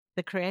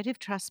The Creative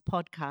Trust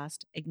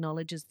podcast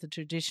acknowledges the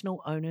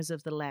traditional owners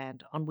of the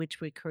land on which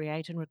we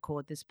create and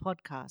record this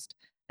podcast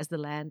as the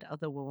land of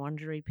the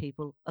Wurundjeri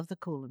people of the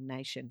Kulin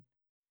Nation.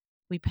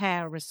 We pay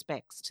our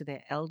respects to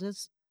their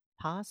elders,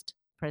 past,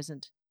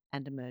 present,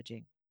 and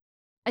emerging.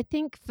 I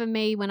think for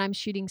me, when I'm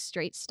shooting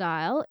street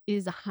style, it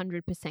is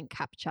 100%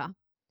 capture,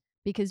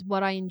 because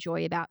what I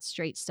enjoy about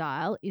street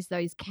style is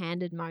those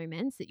candid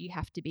moments that you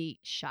have to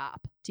be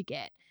sharp to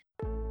get.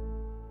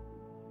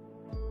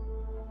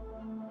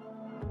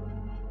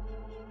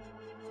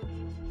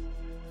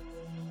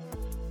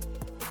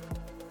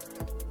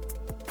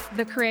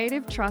 The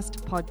Creative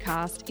Trust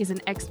podcast is an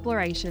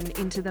exploration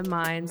into the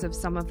minds of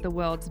some of the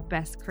world's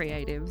best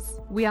creatives.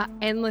 We are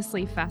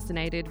endlessly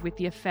fascinated with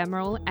the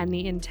ephemeral and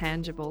the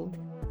intangible.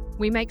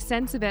 We make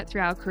sense of it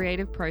through our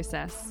creative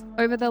process.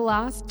 Over the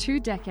last 2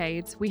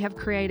 decades, we have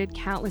created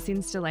countless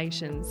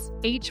installations,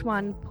 each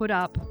one put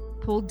up,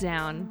 pulled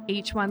down,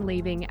 each one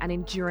leaving an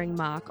enduring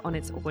mark on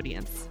its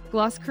audience.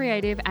 Gloss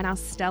Creative and our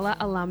stellar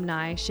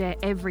alumni share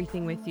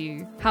everything with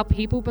you, how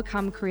people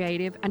become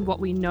creative and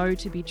what we know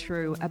to be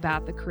true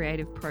about the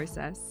creative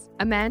process.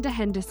 Amanda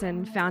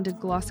Henderson founded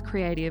Gloss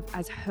Creative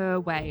as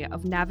her way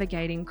of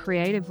navigating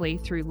creatively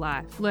through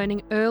life,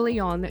 learning early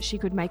on that she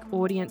could make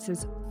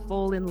audiences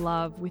fall in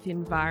love with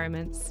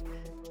environments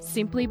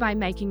simply by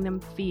making them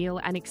feel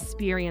and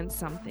experience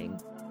something.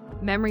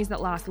 Memories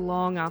that last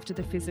long after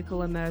the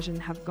physical immersion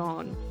have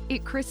gone.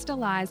 It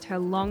crystallized her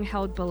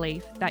long-held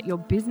belief that your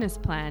business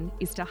plan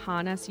is to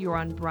harness your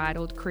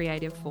unbridled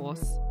creative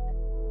force.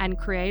 And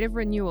creative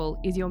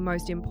renewal is your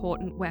most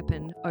important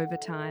weapon over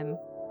time.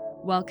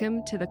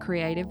 Welcome to the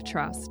Creative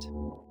Trust.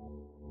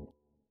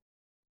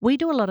 We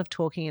do a lot of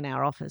talking in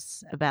our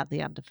office about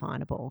the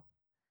undefinable.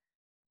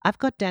 I've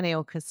got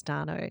Danielle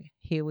Castano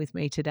here with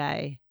me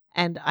today,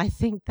 and I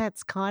think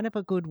that's kind of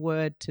a good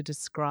word to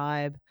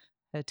describe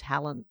her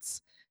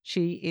talents.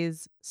 She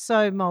is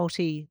so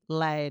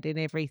multi-layered in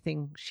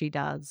everything she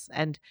does,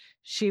 and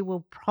she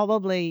will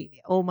probably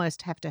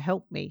almost have to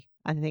help me.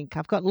 I think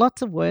I've got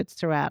lots of words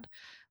throughout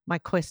my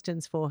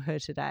questions for her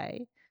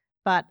today.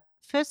 But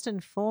first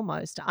and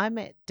foremost, I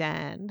met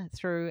Dan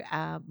through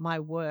my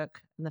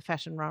work in the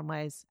fashion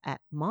runways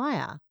at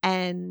Maya,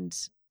 and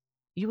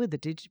you were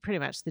pretty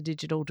much the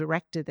digital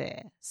director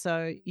there.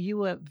 So you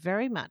were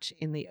very much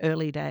in the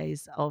early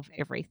days of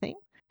everything.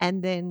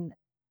 And then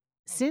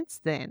since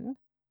then,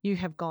 you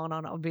have gone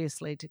on,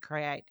 obviously, to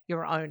create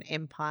your own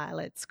empire,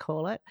 let's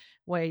call it,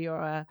 where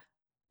you're a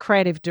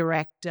creative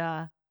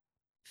director,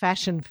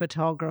 fashion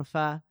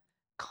photographer,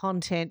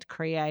 content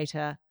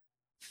creator,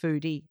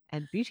 foodie,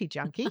 and beauty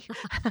junkie,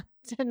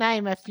 to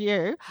name a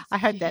few. I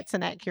hope that's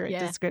an accurate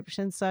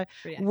description. So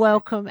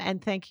welcome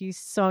and thank you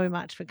so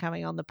much for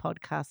coming on the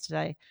podcast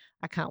today.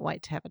 I can't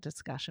wait to have a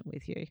discussion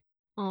with you.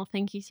 Oh,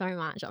 thank you so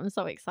much. I'm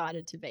so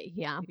excited to be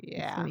here.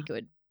 Yeah. It's going to be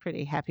good.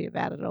 Pretty happy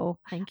about it all.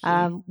 Thank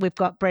you. We've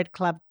got Bread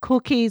Club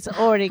cookies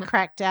already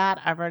cracked out.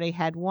 I've already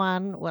had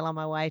one. Well on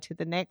my way to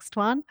the next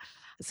one.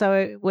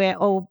 So we're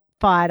all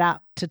fired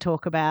up to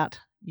talk about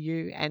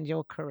you and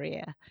your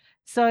career.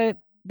 So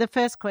the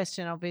first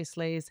question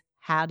obviously is,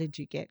 how did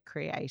you get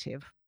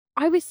creative?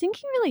 I was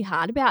thinking really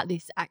hard about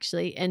this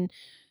actually and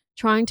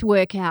trying to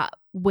work out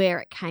where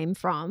it came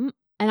from.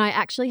 And I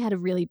actually had a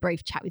really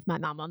brief chat with my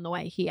mum on the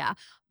way here.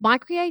 My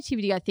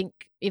creativity, I think,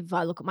 if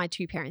I look at my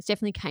two parents,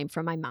 definitely came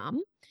from my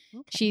mum.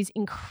 Okay. She's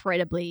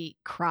incredibly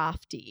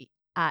crafty,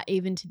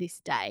 even to this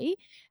day.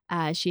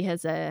 She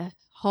has a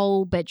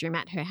whole bedroom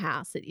at her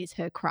house that is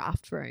her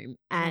craft room.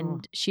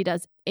 And she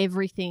does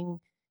everything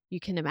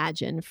you can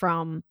imagine,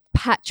 from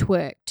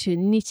patchwork to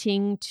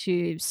knitting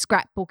to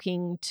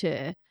scrapbooking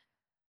to,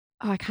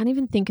 I can't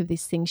even think of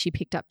this thing she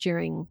picked up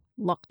during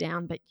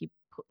lockdown, but you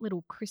put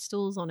little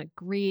crystals on a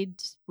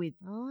grid with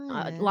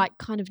like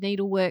kind of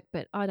needlework,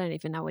 but I don't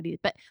even know what it is.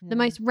 But the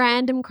most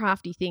random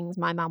crafty things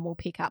my mum will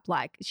pick up.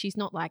 Like, she's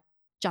not like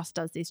just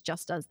does this,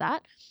 just does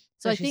that.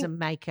 So she's a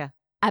maker.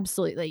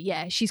 Absolutely.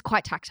 Yeah. She's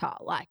quite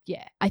tactile. Like,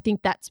 yeah, I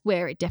think that's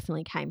where it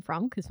definitely came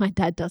from, because my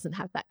dad doesn't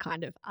have that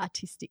kind of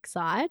artistic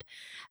side.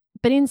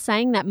 But in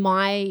saying that,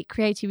 my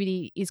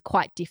creativity is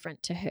quite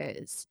different to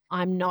hers.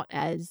 I'm not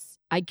as,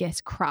 I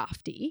guess,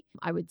 crafty,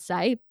 I would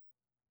say.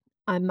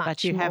 I'm much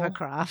But you more... have a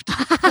craft.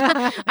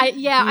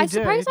 I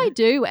suppose I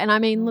do. And I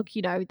mean, look,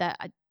 you know,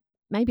 that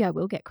maybe I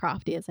will get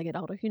crafty as I get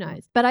older. Who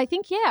knows? But I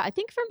think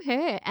from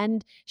her.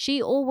 And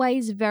she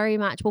always very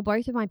much, well,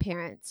 both of my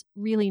parents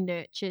really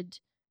nurtured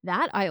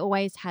that. I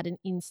always had an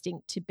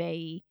instinct to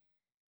be,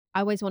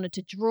 I always wanted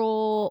to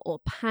draw or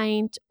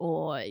paint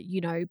or,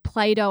 you know,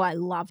 Play-Doh I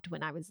loved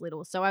when I was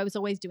little. So I was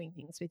always doing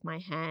things with my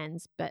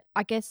hands. But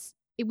I guess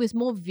it was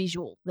more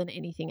visual than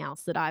anything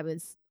else that I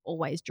was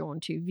always drawn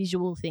to.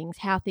 Visual things,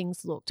 how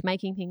things looked,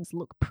 making things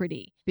look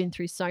pretty. Been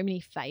through so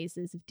many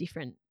phases of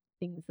different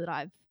things that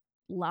I've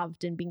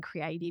loved and been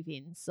creative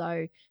in.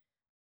 So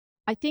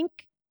I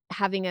think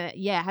having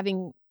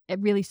a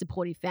really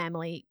supportive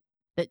family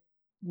that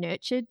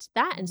nurtured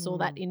that and saw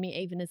that in me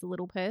even as a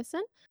little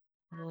person.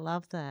 I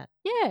love that.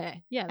 Yeah.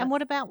 And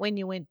what about when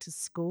you went to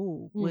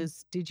school?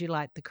 Mm. Did you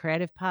like the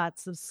creative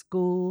parts of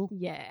school?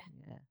 Yeah,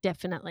 Yeah.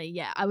 definitely.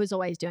 Yeah, I was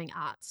always doing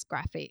arts,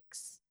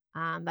 graphics.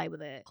 They were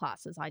the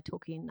classes I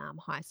took in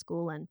high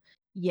school, and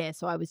yeah,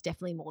 so I was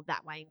definitely more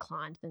that way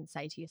inclined than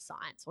say to your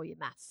science or your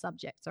maths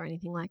subjects or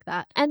anything like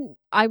that. And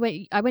I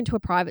went to a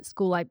private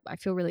school. I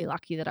feel really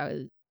lucky that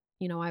I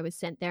was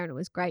sent there and it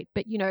was great.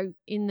 But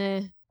in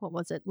the what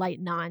was it,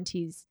 late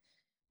 90s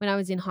when I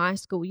was in high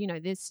school,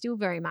 there's still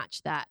very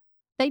much that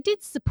they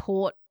did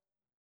support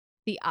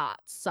the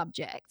arts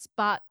subjects,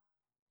 but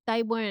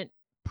they weren't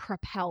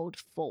propelled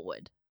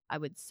forward, I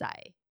would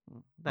say.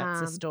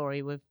 That's a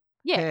story we've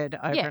Yeah, heard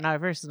over yeah, and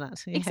over, isn't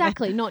it? Yeah.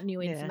 exactly. Not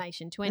new Yeah.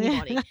 information to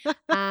anybody.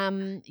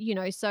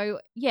 So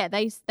yeah,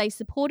 they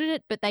supported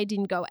it, but they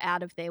didn't go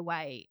out of their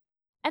way.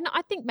 And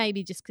I think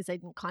maybe just because they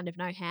didn't kind of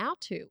know how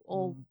to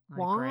or I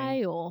why,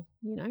 agree. or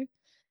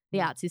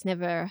the arts is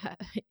never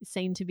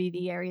seen to be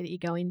the area that you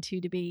go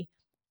into to be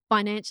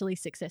financially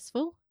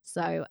successful.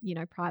 So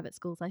private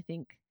schools, I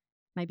think,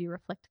 maybe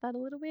reflect that a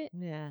little bit.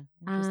 Yeah,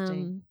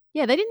 interesting.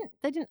 Yeah, they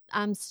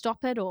didn't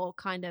stop it or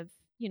kind of,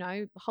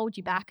 hold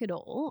you back at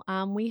all.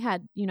 We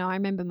had, I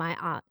remember my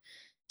art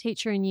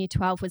teacher in year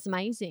 12 was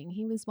amazing.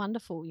 He was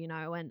wonderful,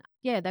 and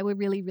yeah, they were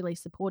really, really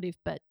supportive,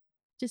 but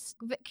just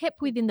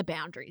kept within the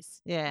boundaries.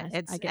 Yeah,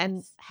 I guess.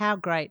 and how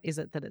great is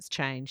it that it's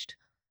changed?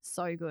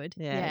 So good.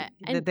 Yeah, Yeah.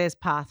 that And there's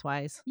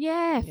pathways.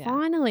 yeah, Yeah.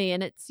 finally.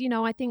 And it's,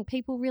 I think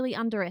people really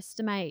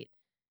underestimate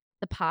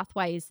the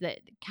pathways that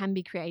can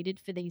be created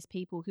for these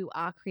people who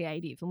are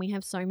creative. And we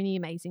have so many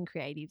amazing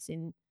creatives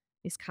in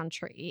this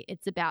country.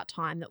 It's about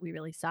time that we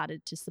really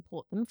started to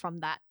support them from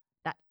that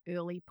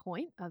early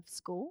point of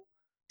school.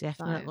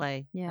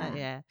 Definitely. So, yeah.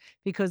 Yeah.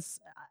 Because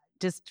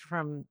just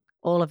from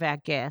all of our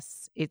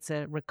guests, it's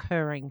a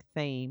recurring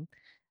theme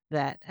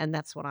and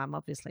that's what I'm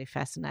obviously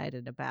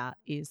fascinated about,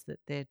 is that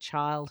their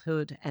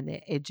childhood and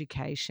their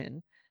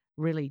education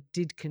really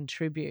did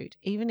contribute,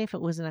 even if it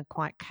was in a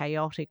quite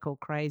chaotic or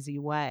crazy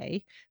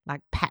way,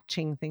 like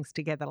patching things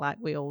together like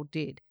we all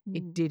did.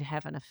 It did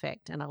have an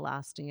effect and a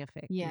lasting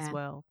effect as Yeah,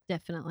 well.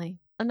 definitely.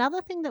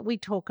 Another thing that we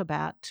talk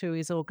about too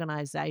is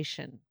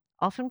organization.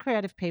 Often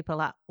creative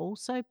people are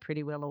also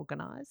pretty well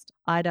organized.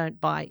 I don't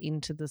buy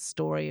into the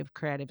story of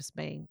creatives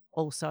being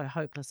also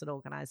hopeless at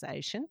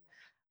organization.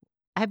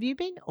 Have you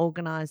been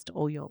organized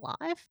all your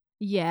life?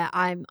 Yeah,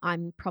 I'm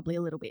probably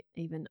a little bit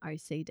even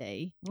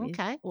OCD with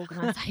Okay.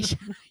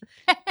 organization.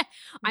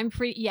 I'm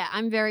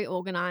very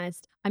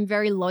organized. I'm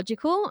very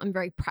logical. I'm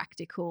very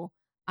practical.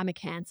 I'm a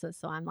Cancer,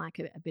 so I'm like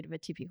a bit of a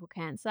typical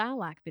Cancer,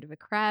 like a bit of a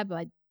crab.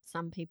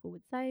 Some people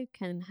would say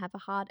can have a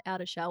hard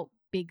outer shell,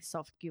 big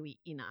soft gooey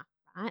inner,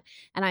 right?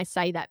 And I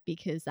say that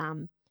because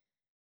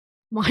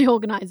my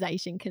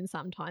organization can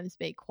sometimes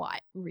be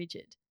quite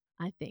rigid,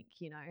 I think,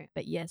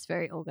 but yes,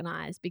 very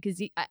organized,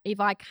 because if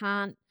I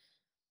can't,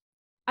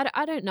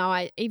 I don't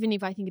know. Even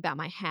if I think about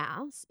my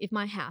house, if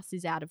my house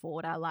is out of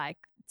order, like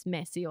it's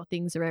messy or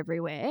things are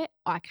everywhere,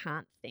 I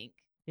can't think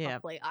Yeah.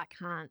 properly. I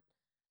can't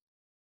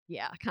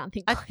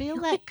think I feel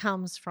clearly. that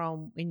comes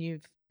from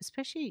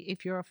especially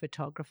if you're a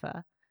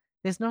photographer,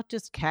 there's not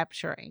just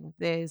capturing,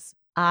 there's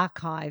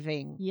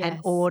archiving and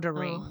Yes.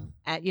 ordering,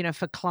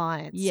 for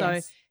clients. So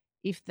Yes.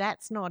 if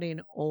that's not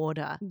in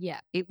order,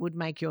 Yeah. it would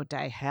make your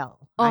day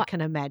hell, Oh, I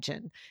can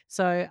imagine.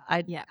 So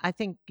yeah. I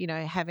think,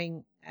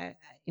 having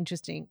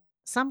interesting,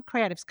 some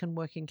creatives can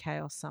work in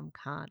chaos, some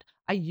can't.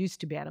 I used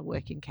to be able to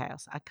work in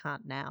chaos. I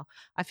can't now.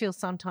 I feel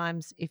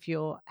sometimes if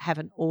you have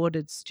an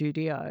ordered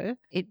studio,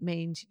 it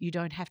means you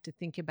don't have to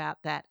think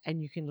about that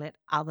and you can let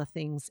other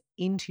things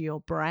into your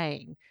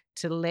brain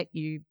to let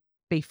you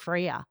be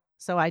freer.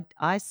 So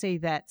I see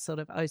that sort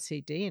of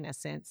OCD in a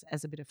sense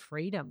as a bit of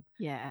freedom.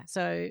 Yeah.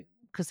 So,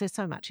 because there's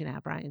so much in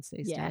our brains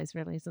these days,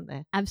 really, isn't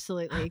there?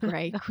 Absolutely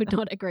agree. Could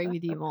not agree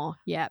with you more.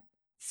 Yeah.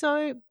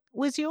 So,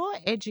 was your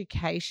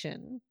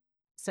education,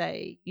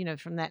 say,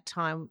 from that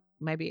time,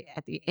 maybe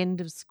at the end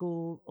of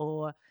school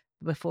or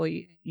before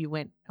you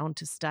went on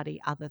to study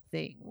other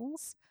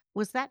things,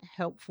 was that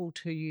helpful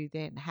to you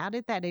then? How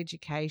did that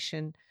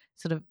education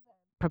sort of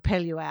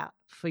propel you out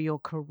for your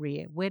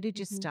career? Where did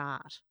you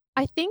start?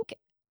 I think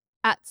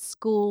at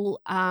school,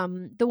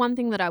 the one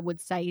thing that I would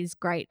say is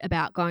great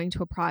about going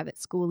to a private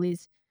school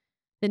is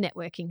the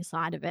networking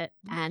side of it,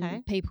 Okay.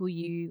 and people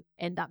you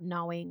end up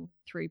knowing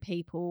through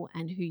people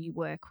and who you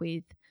work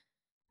with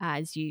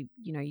as you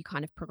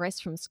kind of progress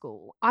from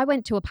school. I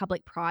went to a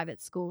public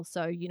private school,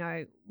 so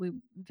we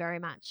very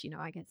much,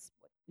 I guess,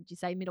 what would you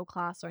say, middle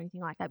class or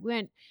anything like that. We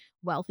weren't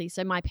wealthy,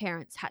 so my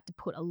parents had to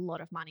put a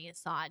lot of money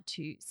aside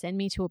to send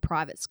me to a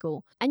private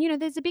school. And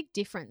there's a big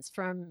difference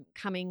from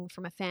coming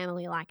from a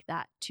family like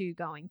that to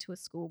going to a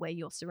school where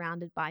you're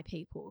surrounded by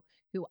people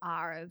who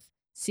are of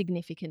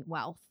significant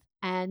wealth.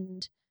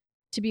 And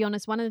to be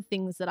honest, one of the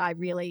things that I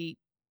really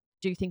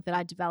do think that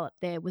I developed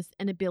there was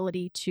an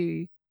ability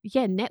to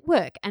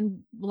network and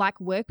like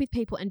work with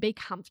people and be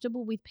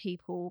comfortable with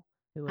people,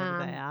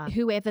 Whoever they are.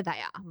 whoever they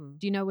are.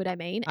 Do you know what I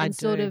mean? I And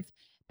sort do. of,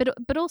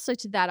 but also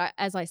to that,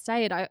 as I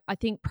say it, I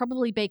think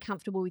probably be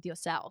comfortable with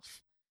yourself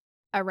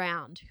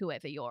around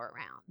whoever you're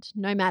around,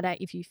 no matter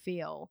if you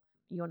feel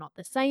you're not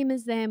the same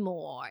as them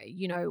or,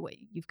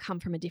 you've come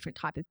from a different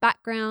type of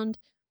background.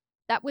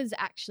 That's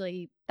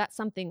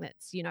something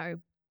that's,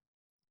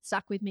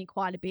 stuck with me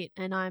quite a bit.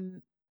 And I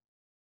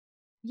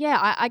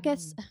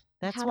guess,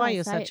 That's how do why I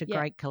you're say such it? a Yeah.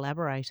 great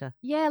collaborator.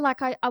 Yeah.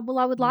 Like I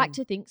would like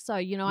to think so.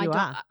 You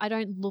are. I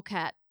don't look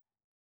at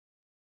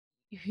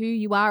who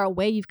you are or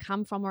where you've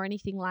come from or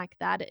anything like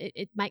that.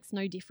 It makes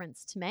no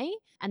difference to me.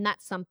 And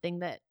that's something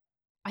that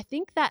I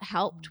think that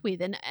helped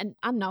with, and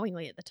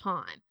unknowingly at the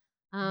time.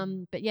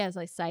 But yeah, as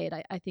I say it,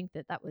 I think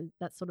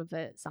that's sort of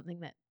something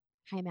that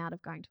came out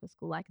of going to a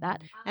school like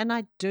that. And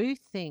I do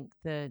think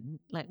that,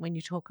 like, when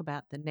you talk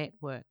about the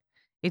network,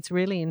 it's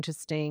really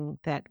interesting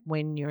that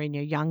when you're in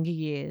your younger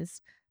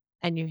years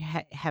and you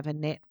have a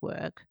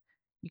network,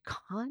 you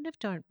kind of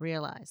don't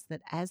realize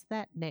that as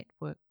that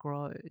network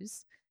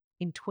grows,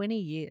 in 20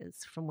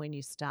 years from when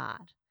you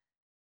start,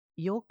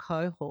 your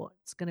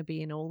cohort's going to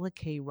be in all the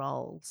key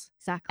roles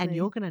and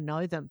you're Exactly. going to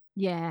know them.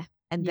 Yeah.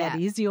 And that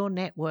is your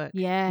network.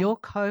 Yeah. Your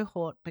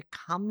cohort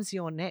becomes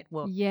your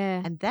network.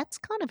 Yeah. And that's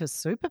kind of a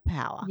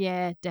superpower.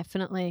 Yeah,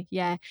 definitely.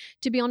 Yeah.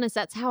 To be honest,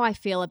 that's how I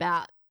feel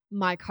about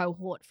my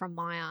cohort from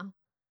Maya.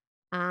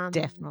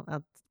 Definitely.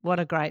 What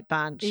a great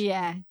bunch.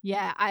 Yeah.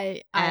 Yeah.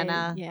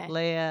 Anna, yeah.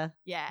 Leah,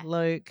 Yeah.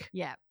 Luke,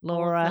 Yeah.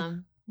 Laura. All of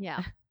them.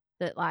 Yeah.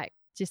 That like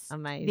just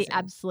Amazing. the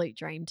absolute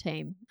dream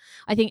team.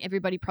 I think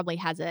everybody probably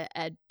has a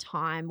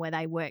time where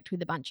they worked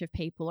with a bunch of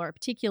people or a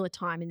particular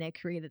time in their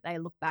career that they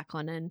look back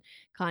on and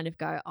kind of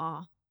go,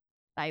 oh,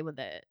 they were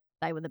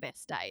the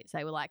best days.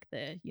 They were like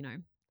the, what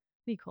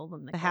do you call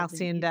them? The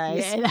halcyon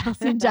days. Yeah, the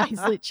halcyon days,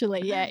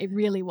 literally. Yeah, it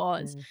really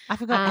was. Yeah. I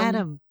forgot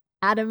Adam.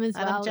 Adam as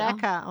Adam well.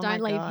 Jacker. Oh my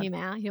Don't leave God. him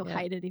out. He'll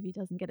hate it if he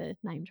doesn't get a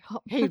name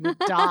drop. He would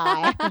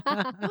die.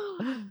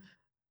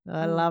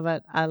 I love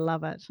it. I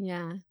love it.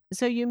 Yeah.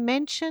 So you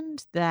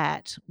mentioned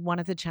that one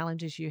of the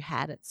challenges you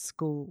had at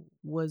school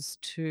was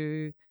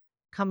to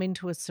come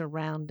into a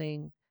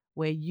surrounding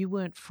where you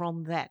weren't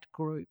from that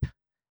group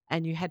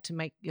and you had to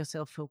make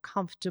yourself feel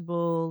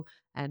comfortable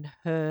and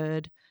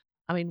heard.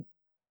 I mean,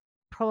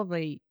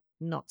 probably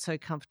not so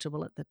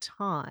comfortable at the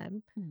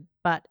time,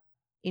 but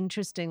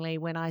interestingly,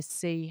 when I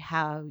see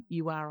how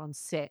you are on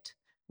set,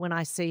 when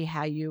I see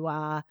how you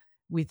are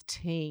with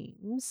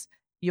teams,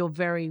 you're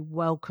very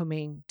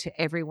welcoming to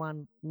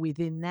everyone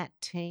within that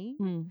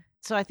team.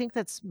 So I think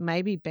that's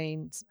maybe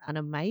been an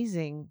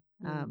amazing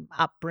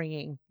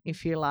upbringing,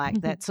 if you like,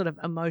 that sort of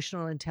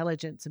emotional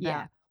intelligence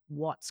about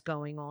what's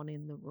going on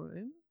in the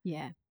room.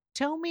 Yeah.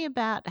 Tell me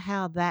about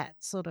how that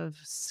sort of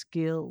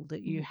skill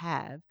that you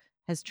have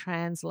has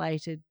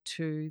translated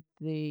to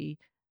the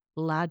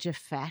larger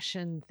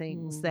fashion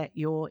things that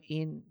you're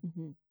in.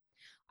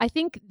 I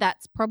think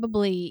that's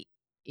probably,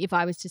 if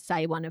I was to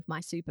say one of my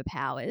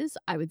superpowers,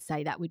 I would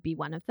say that would be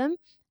one of them,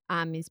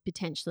 is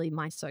potentially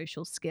my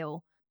social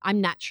skill.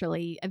 I'm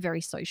naturally a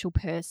very social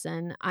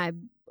person.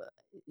 I'm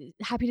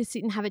happy to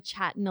sit and have a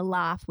chat and a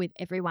laugh with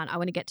everyone. I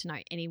want to get to know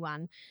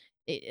anyone.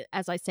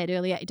 As I said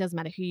earlier, it doesn't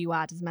matter who you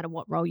are, it doesn't matter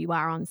what role you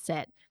are on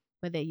set,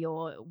 whether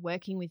you're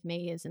working with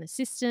me as an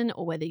assistant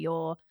or whether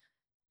you're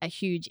a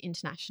huge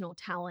international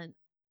talent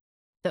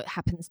that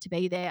happens to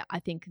be there. I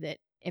think that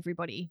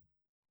everybody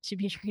should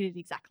be treated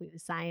exactly the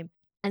same.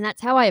 And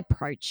that's how I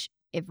approach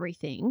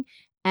everything.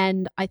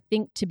 And I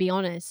think, to be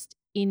honest,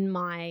 in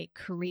my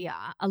career,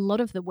 a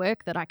lot of the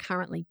work that I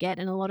currently get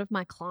and a lot of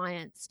my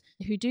clients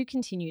who do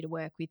continue to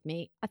work with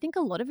me, I think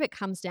a lot of it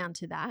comes down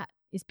to that,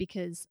 is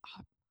because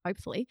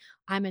hopefully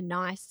I'm a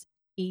nice,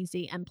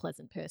 easy and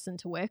pleasant person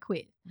to work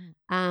with.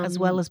 As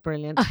well as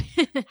brilliant.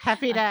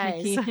 Happy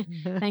days. Thank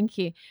you. Thank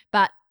you.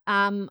 But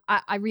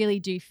I really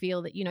do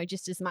feel that,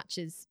 just as much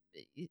as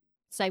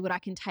say what I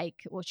can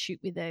take or shoot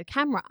with a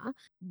camera,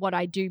 what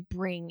I do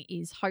bring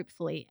is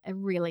hopefully a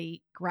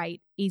really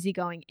great,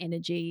 easygoing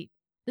energy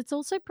that's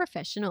also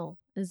professional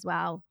as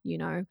well.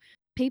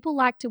 People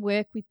like to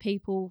work with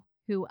people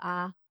who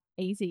are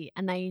easy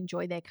and they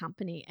enjoy their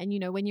company. And,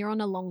 when you're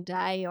on a long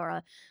day or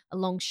a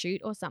long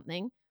shoot or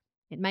something,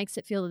 it makes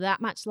it feel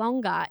that much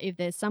longer if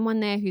there's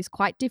someone there who's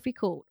quite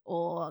difficult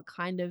or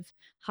kind of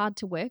hard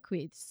to work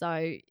with.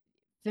 So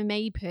for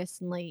me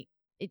personally,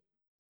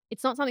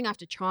 it's not something I have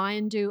to try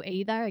and do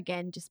either.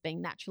 Again, just being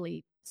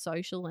naturally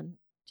social and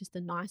just a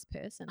nice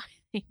person, I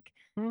think.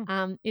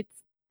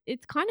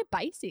 It's kind of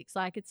basics.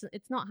 Like it's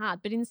not hard.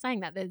 But in saying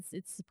that,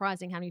 it's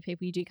surprising how many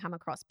people you do come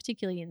across,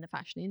 particularly in the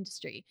fashion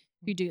industry,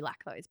 who do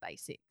lack those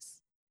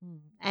basics.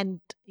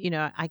 And,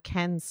 I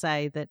can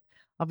say that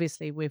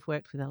obviously we've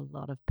worked with a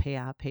lot of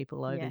PR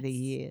people over the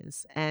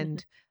years.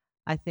 And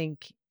I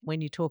think when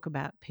you talk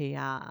about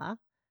PR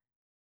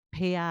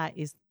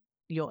is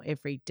your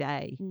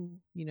everyday,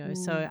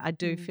 So I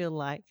do feel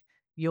like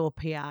your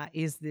PR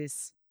is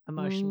this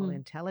emotional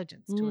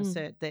intelligence to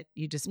assert that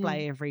you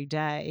display every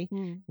day,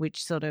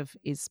 which sort of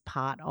is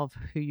part of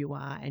who you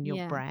are and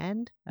your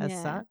brand as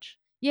such.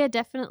 Yeah,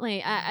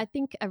 definitely. I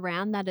think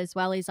around that as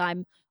well is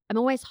I'm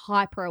always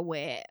hyper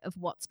aware of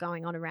what's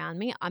going on around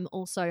me. I'm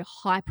also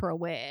hyper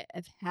aware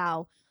of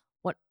how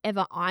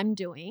whatever I'm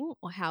doing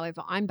or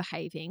however I'm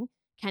behaving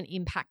can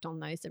impact on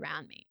those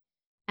around me.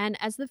 And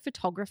as the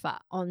photographer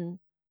on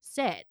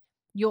set,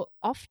 you're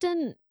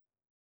often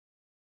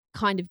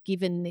kind of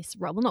given this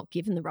role. Well, not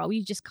given the role,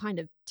 you just kind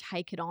of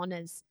take it on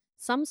as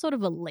some sort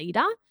of a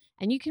leader,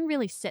 and you can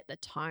really set the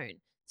tone.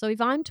 So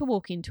if I'm to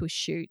walk into a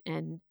shoot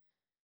and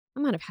I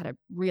might have had a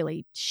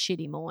really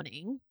shitty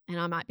morning and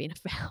I might be in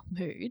a foul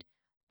mood,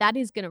 that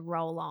is going to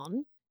roll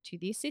on to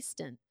the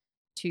assistant,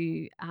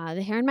 to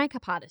the hair and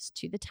makeup artist,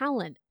 to the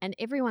talent, and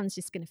everyone's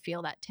just going to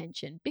feel that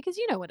tension, because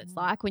you know what it's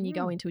like when you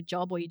go into a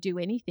job or you do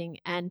anything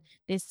and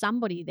there's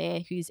somebody there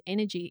whose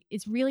energy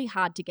is really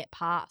hard to get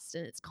past,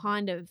 and it's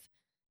kind of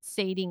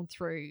seeding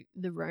through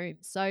the room.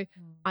 So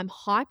I'm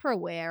hyper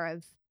aware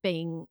of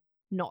being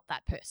not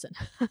that person.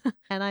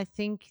 And I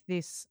think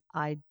this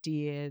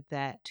idea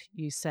that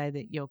you say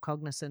that you're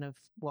cognizant of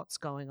what's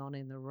going on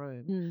in the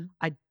room,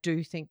 I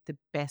do think the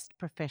best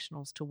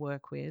professionals to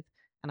work with,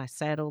 and I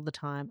say it all the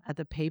time, are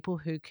the people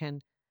who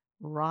can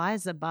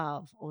rise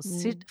above or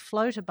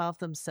float above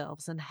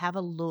themselves and have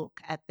a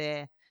look at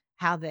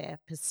how they're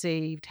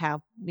perceived,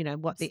 how,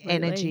 what the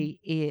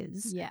energy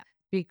is. Yeah.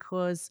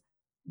 Because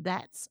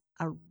that's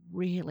a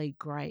really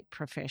great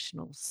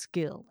professional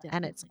skill. Definitely.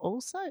 And it's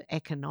also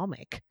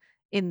economic,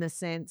 in the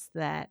sense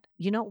that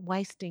you're not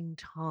wasting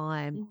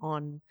time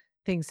on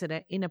things that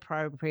are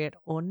inappropriate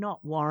or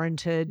not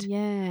warranted.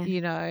 Yeah.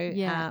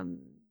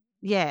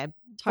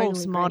 False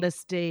Totally agree.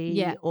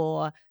 modesty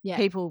or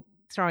people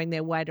throwing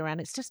their weight around.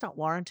 It's just not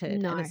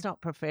warranted and it's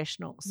not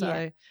professional.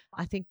 So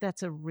I think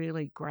that's a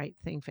really great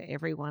thing for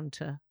everyone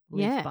to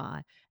live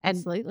by. And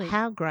absolutely.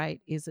 How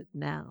great is it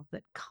now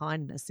that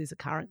kindness is a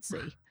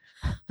currency?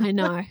 I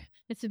know.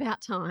 It's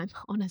about time.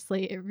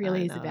 Honestly, it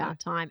really is about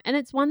time. And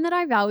it's one that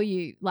I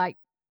value. Like,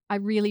 I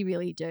really,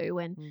 really do.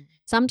 And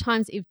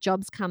sometimes if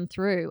jobs come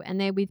through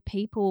and they're with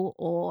people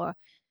or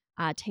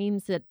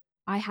teams that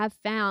I have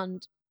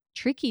found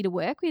tricky to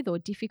work with or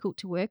difficult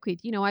to work with,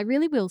 I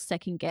really will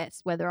second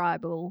guess whether I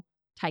will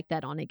take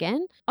that on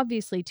again.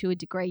 Obviously, to a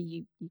degree,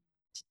 you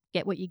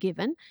get what you're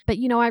given. But,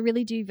 I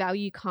really do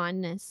value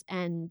kindness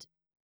and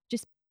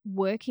just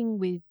working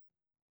with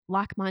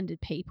like-minded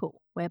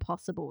people where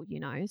possible,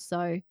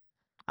 so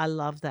I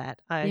love that.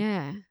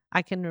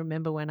 I can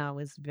remember when I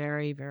was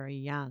very, very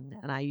young,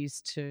 and I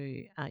used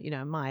to,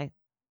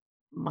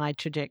 my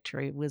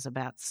trajectory was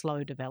about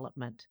slow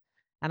development.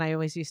 And I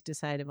always used to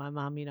say to my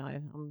mum,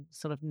 I'm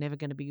sort of never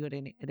going to be good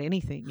at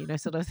anything,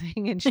 sort of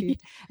thing.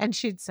 And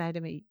she'd say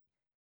to me,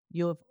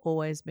 "You've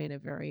always been a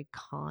very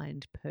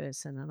kind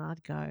person." And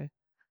I'd go,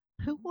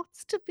 "Who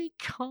wants to be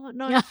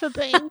known for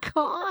being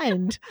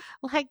kind?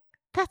 Like,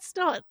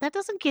 that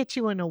doesn't get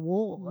you an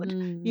award,"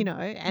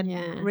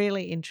 and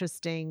really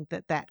interesting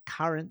that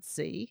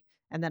currency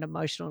and that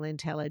emotional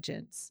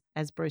intelligence,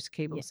 as Bruce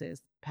Keeble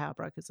says, power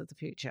brokers of the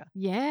future.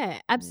 Yeah,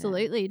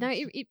 absolutely. No,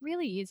 it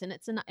really is. And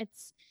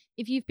it's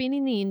if you've been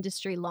in the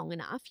industry long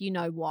enough, you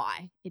know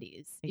why it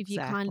is. Exactly. If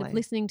you're kind of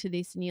listening to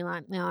this and you're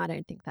like, no, I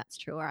don't think that's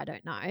true, or I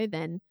don't know,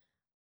 then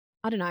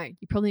I don't know.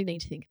 You probably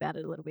need to think about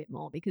it a little bit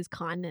more, because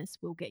kindness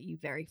will get you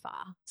very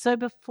far. So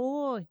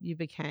before you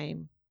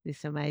became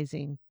this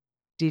amazing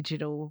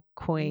digital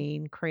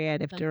queen,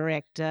 creative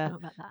director,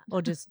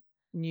 or just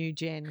new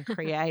gen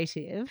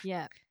creative,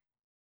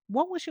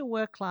 what was your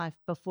work life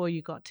before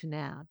you got to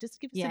now? Just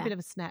give us a bit of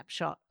a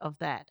snapshot of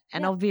that.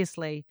 And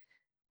obviously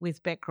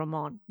with Bec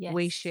Ramont,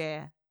 we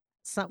share.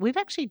 So we've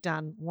actually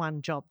done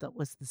one job that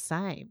was the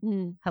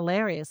same,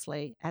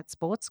 hilariously, at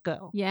Sports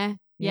Girl. Yeah,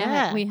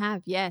 we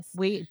have, yes.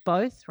 We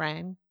both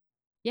ran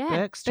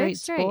Burke Street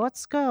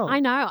Sports Girl. I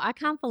know. I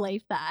can't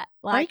believe that.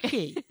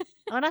 Freaky.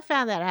 When I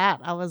found that out,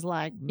 I was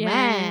like,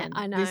 man,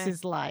 I know. This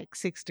is like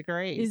 6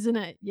 degrees. Isn't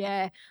it?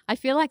 Yeah. I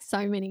feel like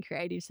so many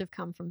creatives have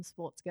come from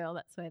Sports Girl.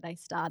 That's where they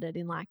started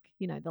in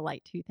the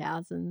late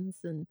 2000s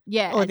and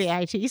or the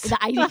 80s. The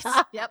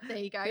 80s. Yep, there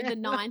you go. The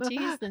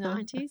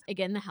 90s.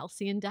 Again, the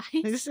halcyon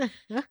days.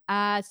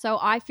 So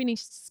I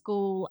finished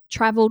school,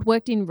 traveled,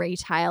 worked in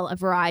retail, a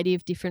variety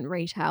of different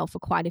retail for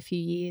quite a few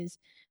years.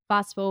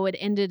 Fast forward,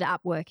 ended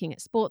up working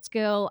at Sports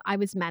Girl. I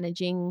was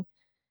managing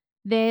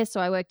there. So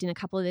I worked in a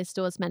couple of their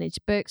stores, managed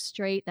Burke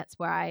Street. That's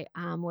where I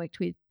worked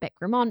with Bec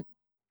Ramont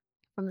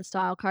from the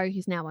Style Co,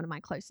 who's now one of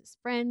my closest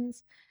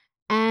friends.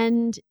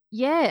 And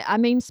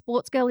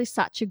Sports Girl is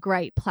such a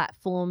great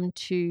platform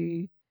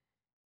to,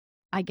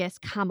 I guess,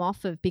 come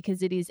off of,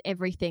 because it is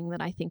everything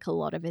that I think a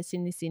lot of us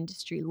in this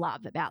industry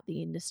love about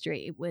the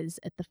industry. It was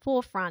at the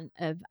forefront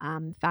of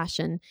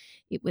fashion.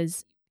 It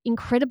was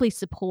incredibly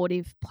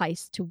supportive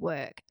place to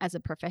work as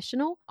a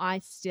professional. I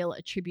still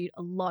attribute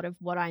a lot of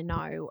what I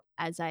know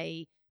as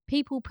a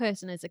people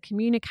person, as a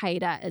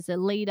communicator, as a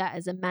leader,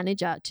 as a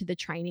manager, to the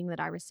training that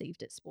I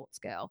received at Sports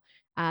Girl.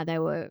 They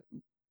were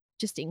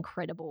just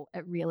incredible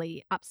at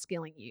really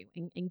upskilling you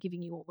and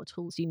giving you all the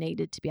tools you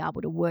needed to be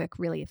able to work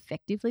really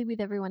effectively with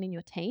everyone in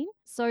your team.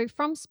 So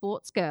from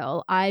Sports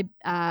Girl, I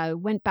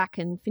went back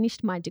and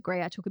finished my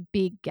degree. I took a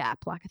big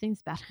gap, I think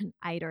it's about an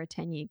 8 or a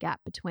 10-year gap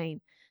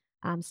between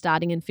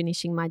starting and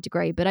finishing my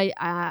degree. But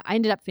I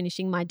ended up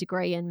finishing my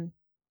degree and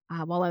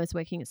while I was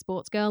working at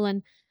Sports Girl,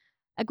 and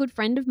a good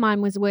friend of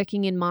mine was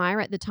working in Myer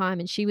at the time,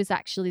 and she was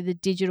actually the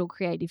digital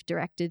creative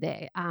director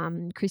there,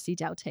 Chrissy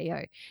Del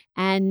Tio.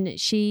 And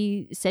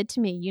she said to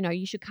me,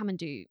 you should come and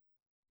do,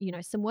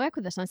 some work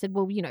with us. And I said,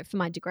 well, for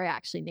my degree, I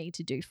actually need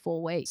to do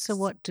 4 weeks. So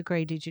what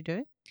degree did you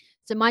do?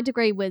 So my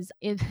degree was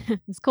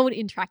it's called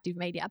interactive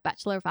media,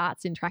 Bachelor of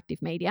Arts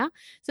interactive media.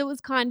 So it was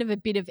kind of a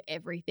bit of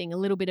everything, a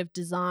little bit of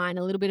design,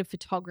 a little bit of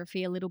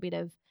photography, a little bit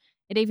of,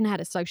 it even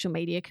had a social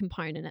media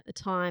component at the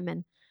time.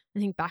 And I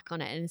think back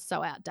on it, and it's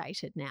so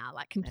outdated now,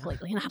 like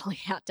completely and utterly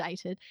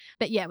outdated.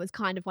 But yeah, it was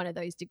kind of one of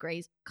those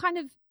degrees, kind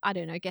of, I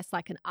don't know, I guess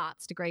like an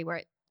arts degree where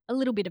it a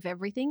little bit of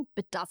everything,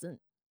 but doesn't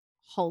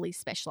wholly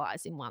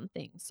specialize in one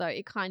thing. So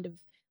it kind of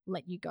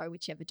let you go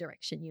whichever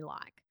direction you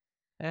like.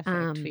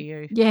 Perfect for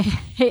you. Yeah,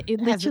 it As it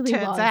literally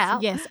turns was.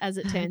 out. Yes, as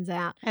it turns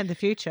out. And the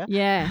future.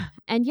 Yeah.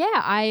 And yeah,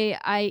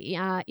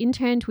 I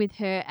interned with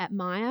her at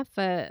Myer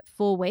for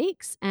 4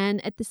 weeks.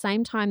 And at the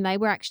same time, they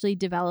were actually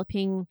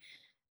developing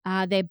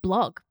their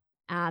blog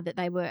that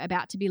they were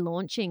about to be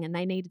launching, and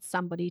they needed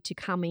somebody to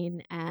come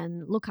in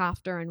and look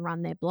after and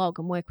run their blog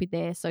and work with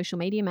their social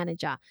media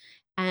manager.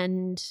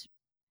 And,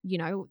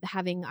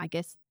 having, I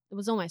guess, it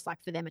was almost like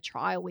for them a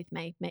trial with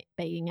me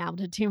being able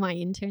to do my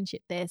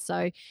internship there.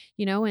 So,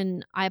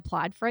 and I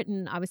applied for it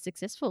and I was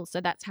successful.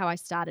 So that's how I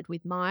started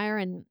with Myer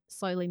and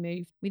slowly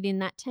moved within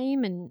that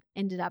team and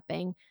ended up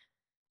being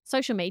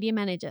social media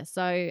manager.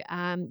 So,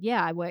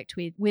 I worked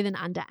with and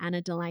under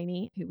Anna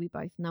Delaney, who we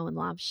both know and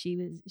love. She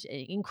was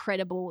an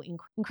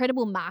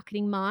incredible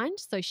marketing mind.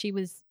 So she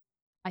was,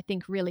 I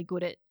think, really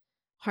good at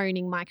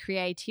honing my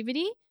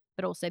creativity,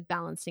 but also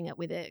balancing it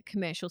with a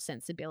commercial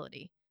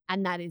sensibility.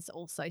 And that is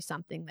also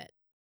something that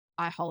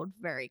I hold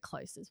very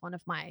close as one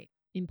of my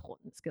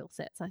important skill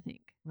sets, I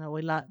think. Well,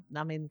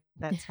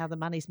 that's how the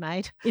money's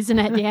made. Isn't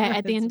it? Yeah,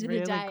 at the It's end of the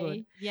really day.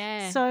 good.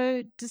 Yeah.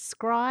 So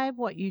describe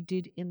what you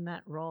did in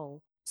that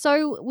role.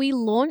 So we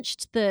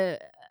launched the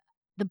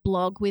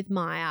blog with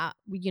Myer,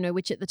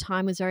 which at the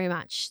time was very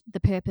much the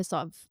purpose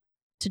of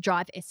to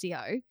drive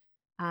SEO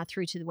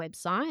through to the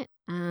website.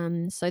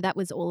 So that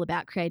was all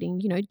about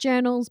creating,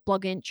 journals,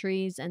 blog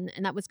entries, and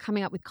that was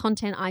coming up with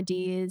content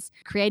ideas,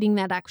 creating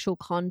that actual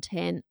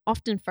content,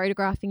 often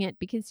photographing it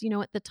because,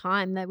 at the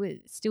time they were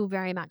still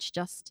very much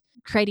just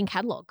creating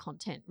catalog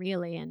content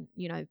really. And,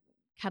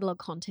 catalog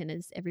content,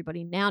 as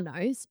everybody now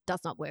knows,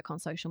 does not work on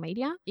social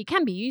media. It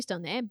can be used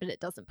on there, but it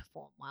doesn't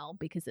perform well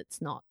because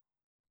it's not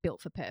built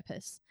for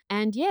purpose.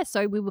 And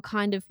so we were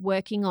kind of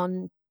working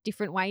on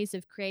different ways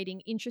of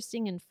creating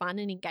interesting and fun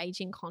and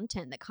engaging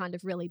content that kind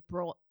of really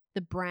brought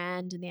the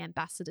brand and the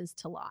ambassadors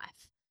to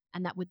life.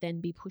 And that would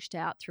then be pushed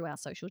out through our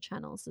social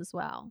channels as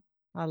well.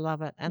 I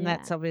love it. And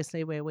that's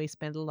obviously where we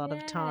spend a lot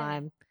of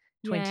time,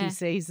 20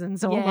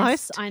 seasons almost.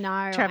 Yes, I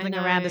know. Traveling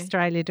around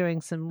Australia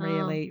doing some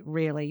really,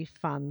 really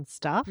fun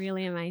stuff.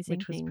 Really amazing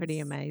which was pretty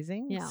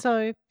amazing. Yeah.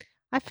 So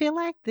I feel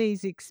like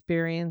these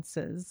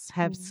experiences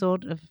have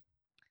sort of,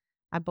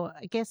 I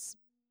guess,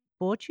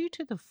 brought you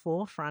to the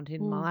forefront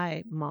in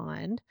my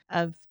mind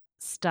of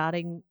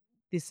starting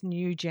this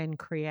new gen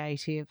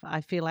creative. I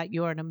feel like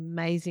you're an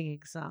amazing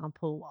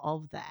example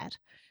of that.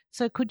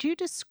 So could you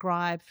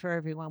describe for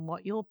everyone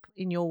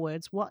in your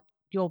words, what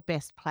your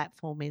best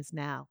platform is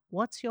now?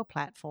 What's your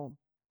platform?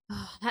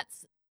 Oh,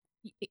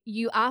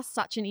 you asked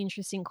such an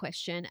interesting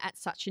question at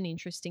such an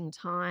interesting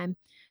time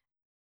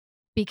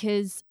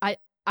because I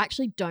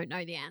actually don't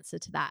know the answer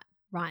to that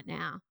right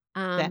now.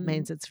 That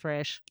means it's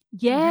fresh.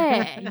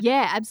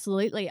 Yeah,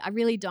 absolutely. I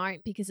really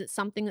don't, because it's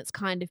something that's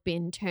kind of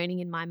been turning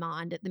in my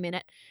mind at the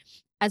minute.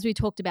 As we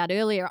talked about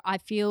earlier, I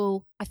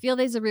feel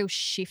there's a real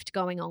shift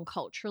going on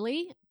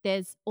culturally.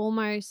 There's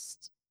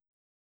almost,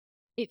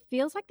 it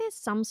feels like there's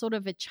some sort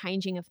of a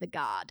changing of the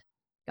guard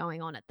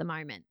going on at the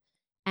moment.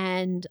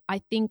 And I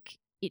think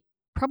it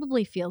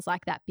probably feels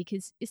like that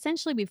because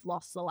essentially we've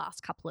lost the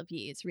last couple of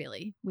years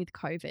really with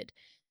COVID.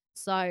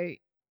 So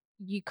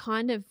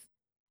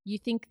you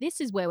think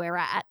this is where we're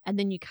at, and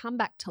then you come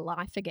back to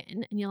life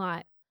again and you're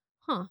like,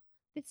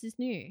 this is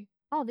new.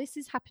 Oh, this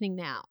is happening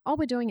now. Oh,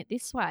 we're doing it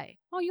this way.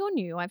 Oh, you're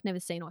new. I've never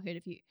seen or heard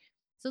of you.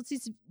 So it's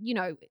this,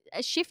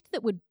 a shift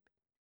that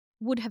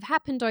would have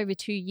happened over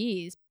 2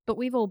 years, but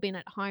we've all been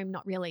at home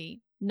not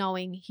really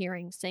knowing,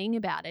 hearing, seeing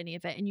about any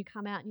of it. And you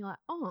come out and you're like,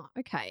 oh,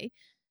 okay.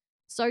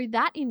 So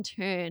that in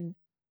turn,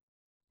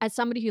 as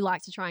somebody who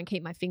likes to try and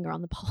keep my finger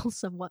on the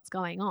pulse of what's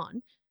going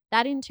on,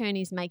 that in turn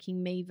is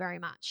making me very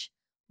much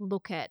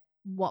look at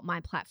what my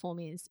platform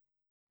is.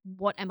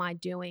 What am I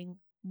doing?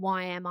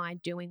 Why am I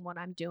doing what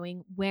I'm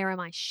doing? Where am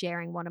I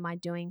sharing? What am I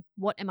doing?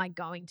 What am I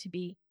going to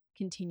be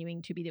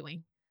continuing to be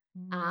doing?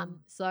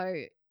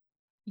 So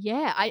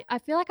yeah, I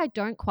feel like I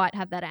don't quite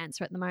have that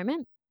answer at the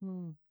moment.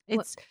 And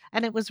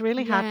it was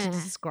really hard to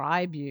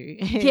describe you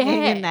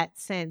in that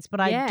sense. But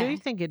I do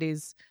think it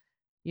is,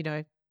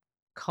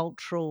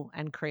 cultural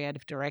and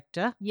creative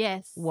director.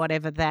 Yes.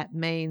 Whatever that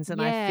means.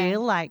 And I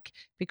feel like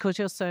because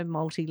you're so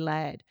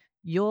multi-layered,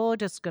 you're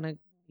just going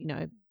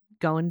to,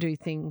 go and do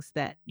things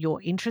that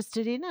you're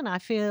interested in. And I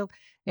feel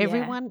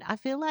I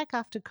feel like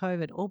after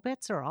COVID, all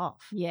bets are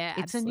off. Yeah,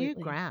 it's absolutely. a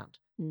new ground.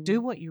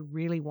 Do what you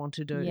really want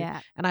to do.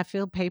 Yeah. And I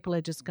feel people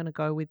are just going to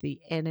go with the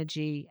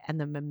energy and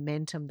the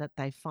momentum that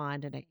they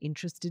find and are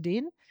interested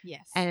in.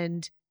 Yes.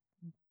 And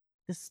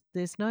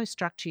there's no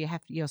structure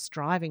you're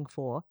striving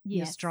for.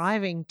 You're Yes.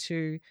 striving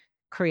to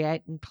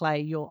create and play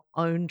your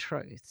own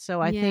truth.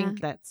 So I think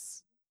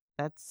that's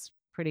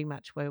pretty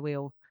much where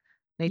we'll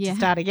need to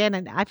start again.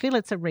 And I feel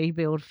it's a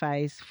rebuild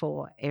phase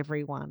for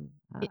everyone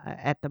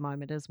at the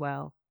moment as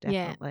well.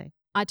 Definitely. Yeah,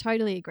 I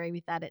totally agree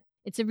with that.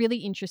 It's a really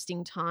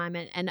interesting time,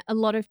 and a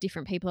lot of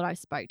different people that I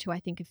spoke to,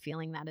 I think, are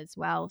feeling that as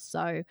well.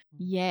 So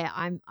yeah,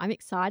 I'm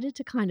excited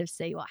to kind of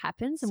see what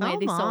happens and So where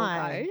this all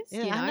am I. goes.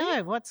 Yeah, I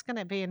know. What's going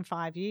to be in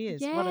 5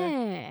 years?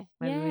 Yeah,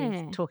 Maybe we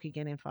yeah, talk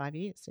again in 5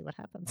 years, see what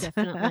happens.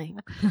 definitely.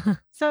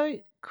 So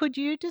could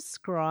you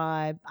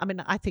describe, I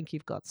mean, I think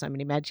you've got so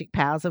many magic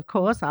powers, of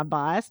course, I'm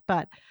biased,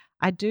 but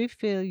I do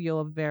feel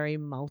you're very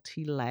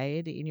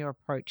multi-layered in your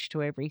approach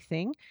to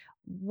everything.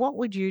 What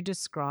would you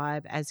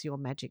describe as your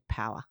magic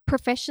power?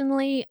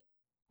 Professionally,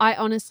 I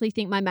honestly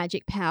think my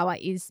magic power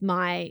is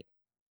my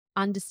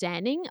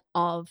understanding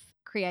of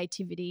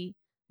creativity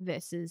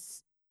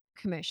versus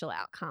commercial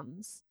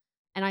outcomes.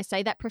 And I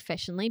say that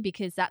professionally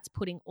because that's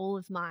putting all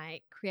of my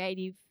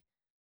creative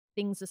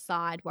things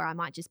aside where I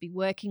might just be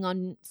working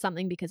on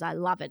something because I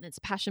love it and it's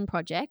a passion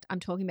project. I'm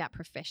talking about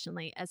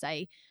professionally as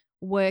a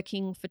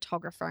working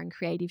photographer and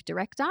creative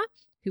director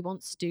who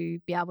wants to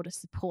be able to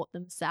support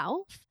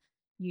themselves.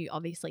 You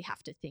obviously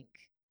have to think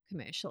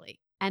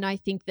commercially. And I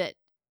think that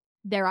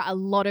there are a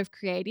lot of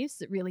creatives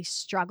that really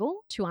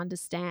struggle to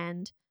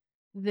understand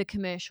the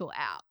commercial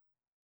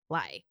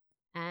outlay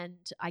and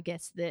I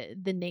guess the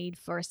need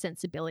for a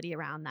sensibility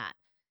around that.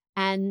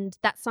 And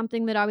that's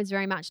something that I was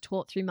very much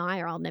taught through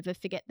Maya. I'll never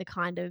forget the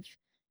kind of,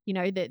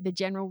 the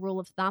general rule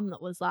of thumb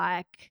that was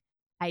like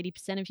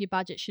 80% of your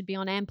budget should be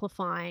on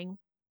amplifying,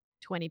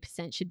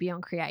 20% should be on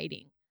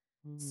creating.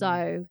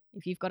 So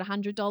if you've got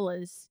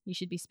 $100, you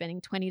should be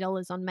spending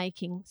 $20 on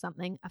making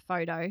something, a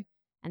photo,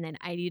 and then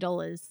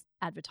 $80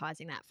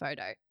 advertising that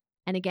photo.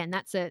 And again,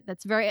 it's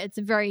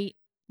a very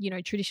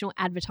traditional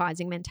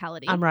advertising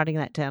mentality. I'm writing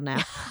that down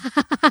now.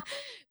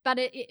 but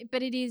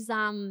it is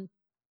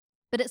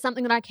but it's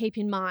something that I keep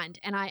in mind,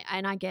 and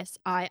I guess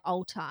I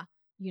alter.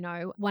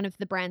 One of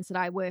the brands that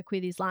I work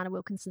with is Lana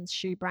Wilkinson's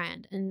shoe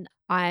brand, and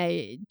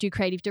I do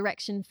creative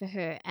direction for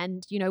her.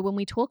 And, when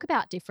we talk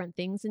about different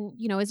things and,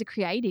 as a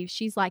creative,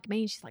 she's like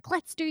me, she's like,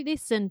 let's do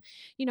this and,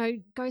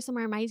 go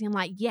somewhere amazing. I'm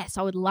like, yes,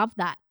 I would love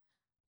that.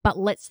 But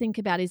let's think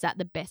about, is that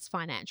the best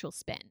financial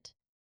spend?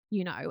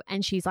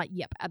 And she's like,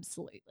 yep,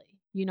 absolutely.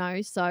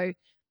 So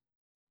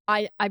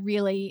I'm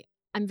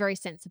very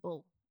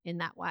sensible in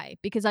that way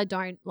because I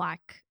don't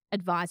like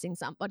advising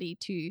somebody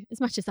to, as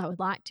much as I would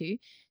like to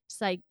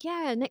say,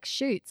 yeah, next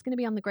shoot, it's going to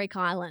be on the Greek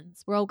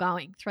islands. We're all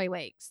going 3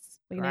 weeks.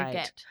 We're going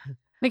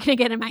to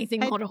get an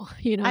amazing model,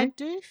 I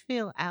do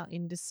feel our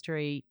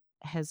industry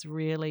has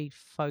really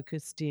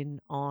focused in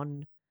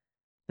on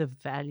the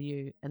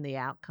value and the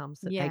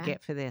outcomes that they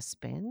get for their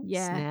spends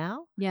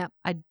now. Yeah.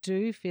 I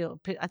do feel,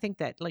 I think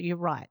that, like, you're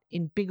right.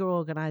 In bigger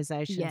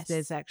organizations,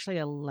 there's actually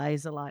a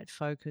laser light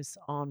focus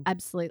on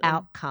absolutely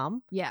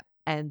outcome. Yeah.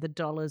 And the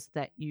dollars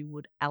that you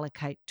would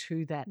allocate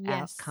to that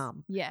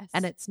outcome. Yes.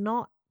 And it's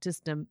not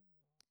just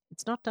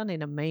it's not done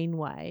in a mean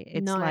way.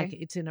 It's like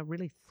it's in a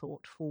really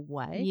thoughtful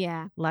way.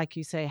 Yeah. Like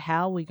you say,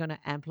 how are we going to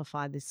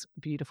amplify this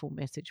beautiful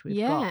message we've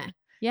got?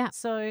 Yeah.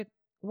 So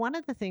one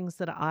of the things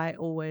that I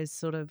always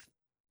sort of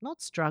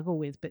not struggle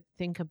with, but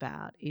think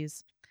about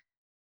is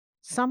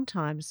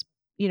sometimes,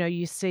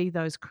 you see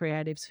those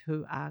creatives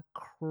who are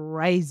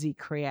crazy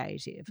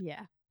creative.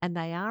 Yeah. And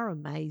they are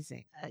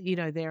amazing.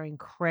 They're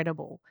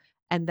incredible.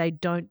 And they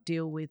don't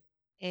deal with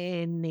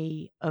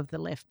any of the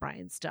left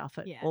brain stuff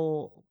at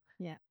all.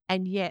 Yeah.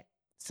 And yet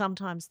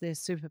sometimes their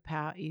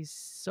superpower is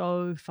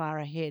so far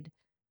ahead.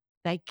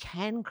 They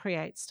can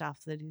create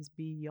stuff that is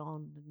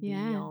beyond and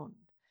beyond.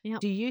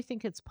 Yep. Do you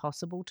think it's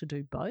possible to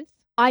do both?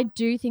 I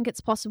do think it's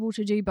possible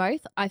to do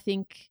both. I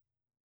think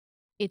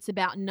it's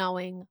about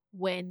knowing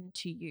when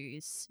to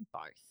use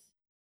both,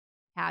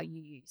 how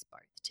you use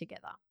both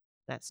together.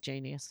 That's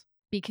genius.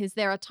 Because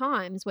there are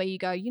times where you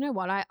go, you know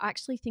what, I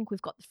actually think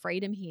we've got the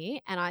freedom here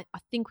and I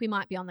think we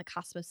might be on the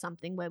cusp of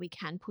something where we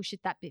can push it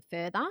that bit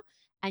further.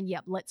 And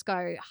yep, let's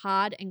go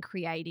hard and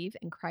creative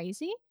and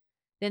crazy.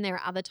 Then there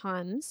are other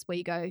times where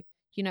you go,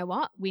 you know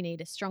what, we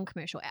need a strong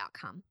commercial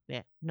outcome.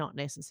 Yeah, not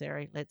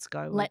necessary. Let's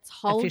go with let's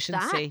hold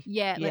efficiency. That.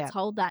 Yeah, let's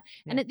hold that.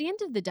 Yeah. And at the end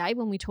of the day,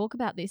 when we talk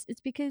about this,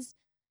 it's because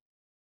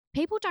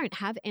people don't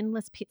have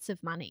endless pits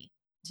of money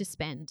to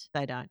spend.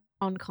 They don't.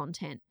 On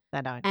content.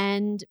 They don't.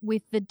 And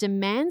with the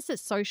demands that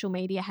social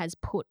media has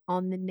put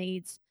on the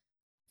needs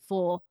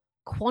for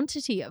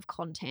quantity of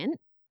content,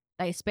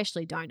 they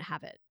especially don't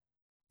have it.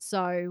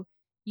 So,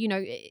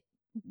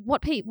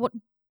 what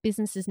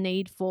businesses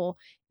need for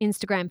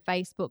Instagram,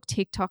 Facebook,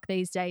 TikTok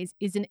these days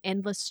is an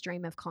endless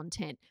stream of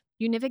content.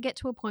 You never get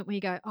to a point where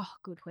you go, oh,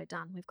 good, we're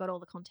done. We've got all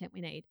the content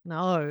we need.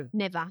 No.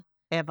 Never.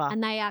 Ever.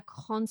 And they are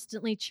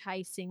constantly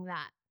chasing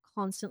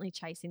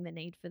the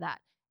need for that.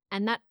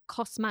 And that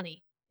costs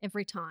money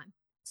every time.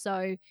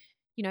 So,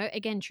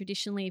 again,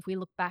 traditionally, if we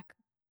look back,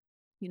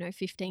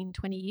 15,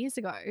 20 years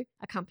ago,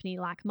 a company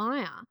like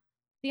Maya,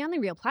 the only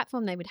real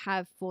platform they would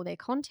have for their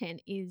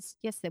content is,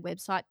 yes, their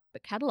website,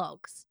 but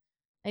catalogs.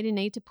 They didn't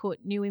need to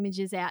put new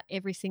images out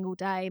every single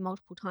day,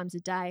 multiple times a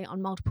day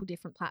on multiple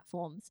different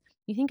platforms.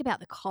 You think about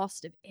the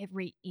cost of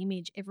every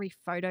image, every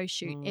photo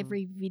shoot,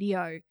 every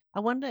video. I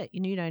wonder,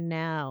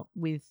 now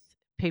with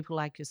people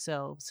like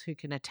yourselves who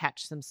can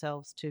attach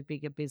themselves to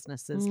bigger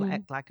businesses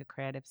like a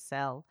Creative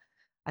Cell,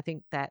 I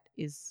think that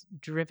is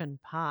driven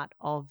part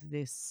of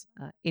this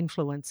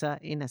influencer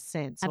in a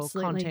sense,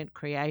 Absolutely. or content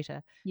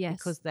creator, Yes.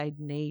 because they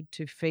need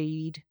to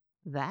feed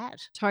that.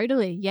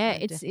 Totally. Yeah.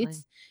 Definitely.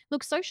 It's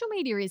look, social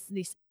media is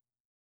this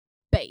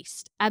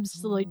beast,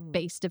 absolute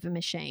beast of a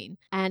machine.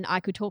 And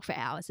I could talk for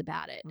hours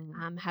about it.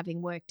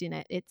 Having worked in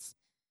it, it's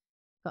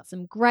got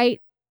some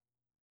great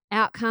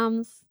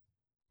outcomes,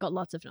 got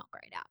lots of not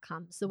great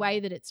outcomes. The way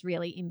that it's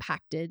really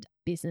impacted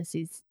business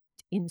is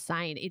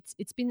insane.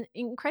 It's been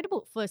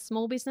incredible for a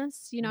small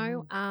business,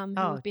 who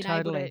have been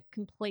able to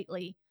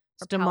completely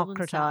propel themselves.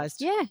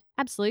 Democratized. Yeah,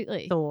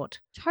 absolutely. Thought.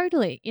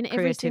 Totally. In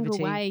every single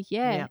way.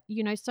 Yeah.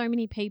 So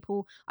many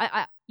people,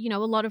 a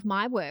lot of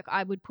my work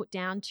I would put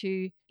down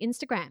to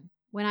Instagram.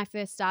 When I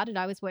first started,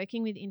 I was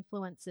working with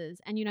influencers,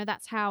 and,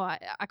 that's how I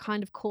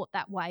kind of caught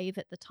that wave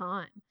at the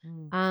time.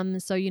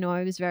 So,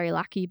 I was very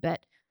lucky.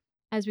 But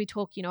as we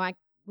talk, I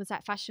was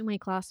at Fashion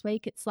Week last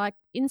week. It's like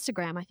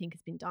Instagram, I think,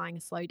 has been dying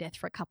a slow death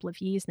for a couple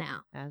of years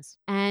now.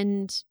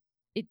 And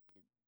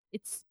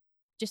it's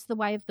just the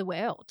way of the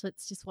world.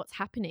 It's just what's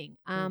happening.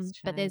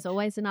 But there's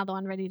always another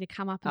one ready to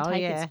come up and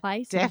take its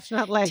place.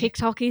 Definitely.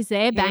 TikTok is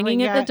there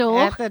banging at the door.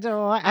 At the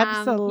door,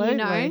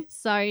 absolutely.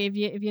 So if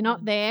you're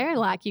not there,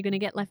 like, you're going to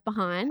get left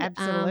behind.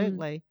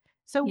 Absolutely.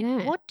 So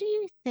what do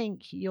you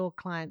think your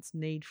clients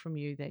need from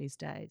you these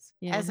days?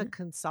 As a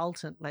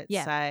consultant, let's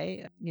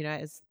say,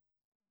 as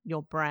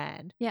your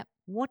brand. Yep.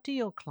 What do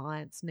your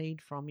clients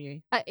need from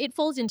you? It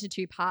falls into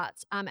two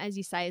parts. As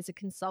you say, as a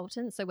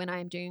consultant, so when I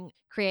am doing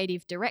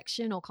creative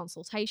direction or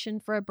consultation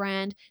for a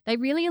brand, they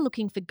really are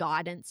looking for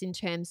guidance in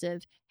terms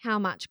of how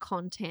much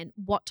content,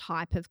 what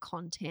type of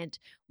content,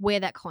 where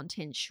that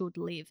content should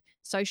live.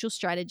 Social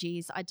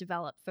strategies I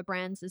develop for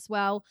brands as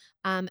well,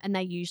 and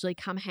they usually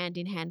come hand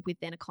in hand with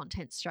then a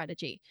content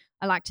strategy.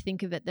 I like to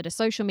think of it that a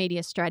social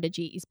media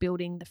strategy is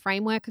building the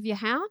framework of your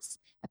house.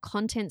 A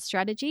content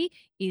strategy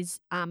is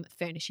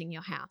furnishing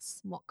your house,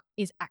 what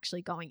is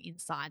actually going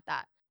inside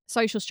that.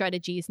 Social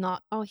strategy is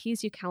not, oh,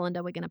 here's your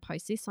calendar, we're going to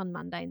post this on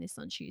Monday and this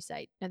on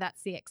Tuesday. No,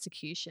 that's the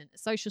execution.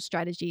 Social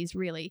strategy is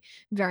really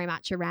very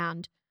much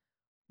around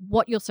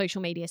what your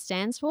social media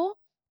stands for,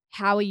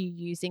 how are you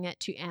using it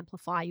to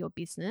amplify your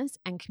business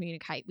and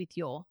communicate with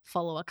your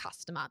follower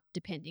customer,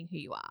 depending who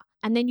you are.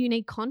 And then you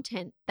need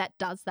content that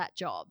does that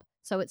job.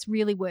 So it's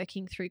really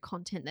working through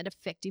content that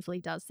effectively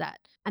does that.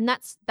 And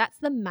that's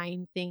the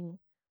main thing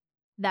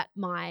that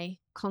my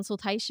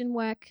consultation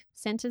work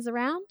centers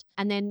around.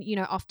 And then,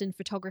 often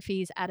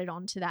photography is added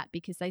on to that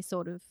because they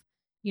sort of,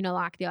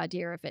 like the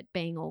idea of it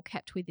being all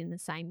kept within the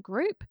same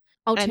group.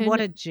 And what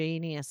a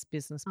genius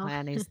business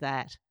plan is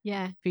that.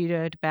 Yeah. For you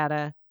to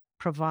better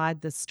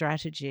provide the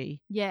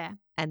strategy. Yeah.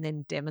 And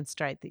then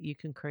demonstrate that you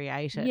can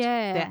create it.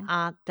 Yeah. There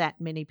aren't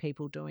that many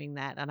people doing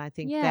that. And I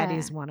think that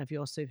is one of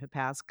your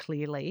superpowers,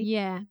 clearly.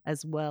 Yeah.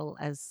 As well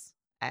as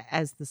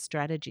the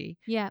strategy.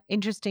 Yeah.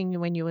 Interesting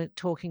when you were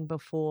talking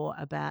before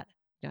about,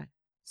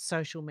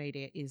 social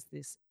media is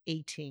this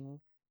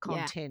eating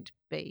content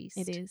beast.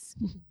 It is.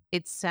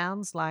 It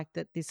sounds like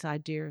that this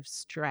idea of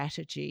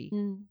strategy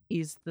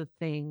is the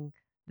thing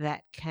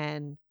that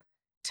can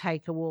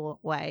take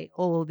away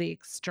all the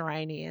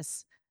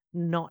extraneous,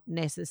 not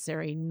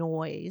necessary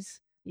noise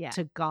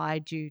to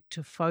guide you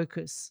to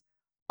focus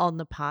on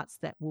the parts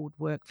that would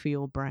work for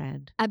your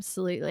brand.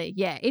 Absolutely.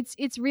 Yeah.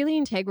 It's really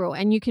integral,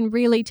 and you can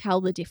really tell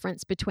the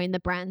difference between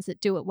the brands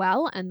that do it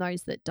well and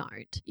those that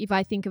don't. If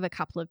I think of a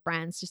couple of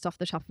brands just off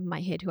the top of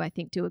my head who I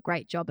think do a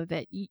great job of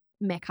it,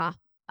 Mecca.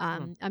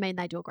 I mean,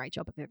 they do a great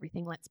job of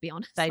everything, let's be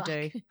honest. They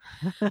do.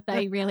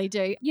 They really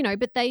do.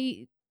 But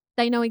they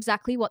know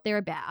exactly what they're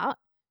about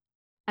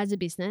as a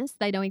business.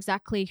 They know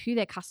exactly who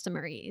their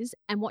customer is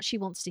and what she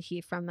wants to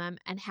hear from them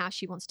and how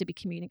she wants to be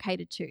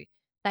communicated to.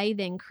 They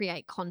then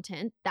create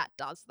content that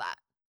does that.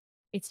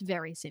 It's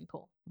very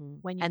simple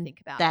when you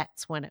think about it.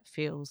 That's when it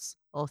feels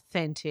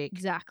authentic,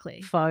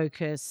 exactly,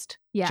 focused,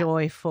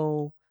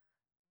 joyful.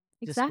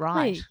 Exactly.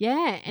 Right.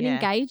 Yeah. And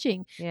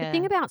engaging. Yeah. The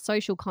thing about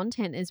social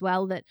content as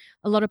well that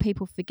a lot of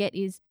people forget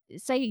is,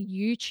 say,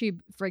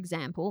 YouTube, for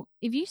example.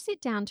 If you sit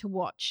down to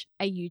watch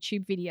a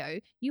YouTube video,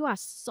 you are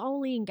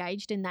solely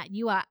engaged in that.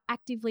 You are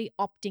actively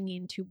opting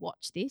in to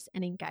watch this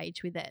and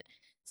engage with it.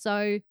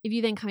 So if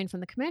you then come in from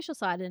the commercial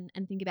side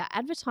and think about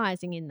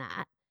advertising in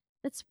that,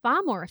 that's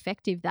far more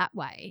effective that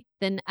way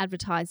than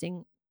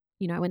advertising,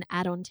 an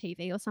ad on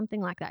TV or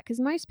something like that. Because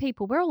most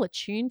people, we're all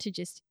attuned to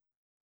just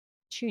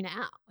tune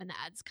out when the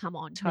ads come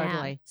on.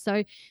 Totally. Now.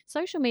 So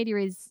social media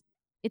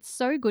it's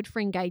so good for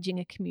engaging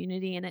a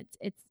community, and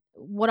it's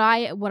what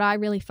I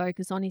really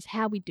focus on is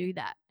how we do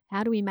that.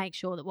 How do we make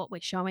sure that what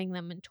we're showing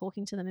them and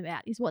talking to them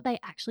about is what they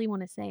actually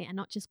want to see and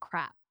not just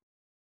crap?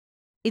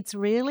 It's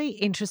really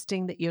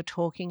interesting that you're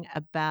talking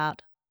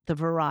about the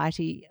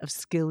variety of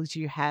skills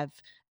you have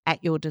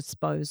at your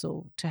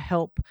disposal to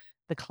help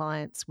the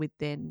clients with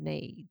their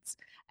needs.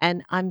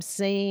 And I'm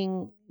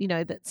seeing,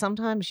 that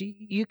sometimes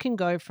you can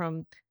go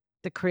from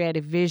the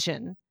creative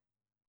vision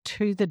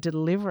to the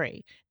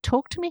delivery.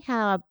 Talk to me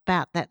how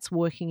about that's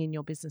working in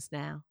your business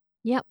now.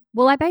 Yep.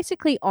 Well, I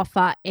basically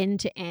offer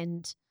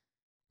end-to-end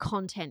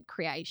content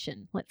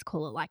creation, let's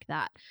call it like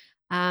that.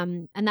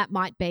 And that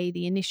might be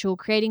the initial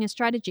creating a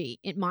strategy.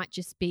 It might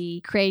just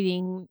be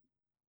creating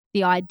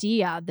the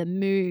idea, the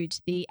mood,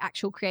 the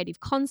actual creative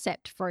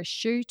concept for a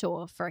shoot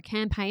or for a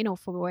campaign or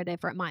for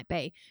whatever it might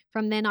be.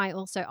 From then, I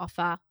also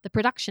offer the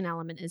production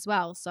element as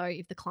well. So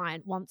if the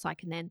client wants, I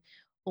can then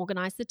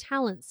organize the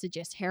talent,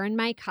 suggest hair and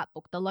makeup,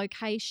 book the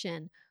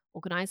location,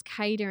 organize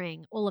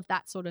catering, all of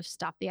that sort of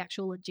stuff. The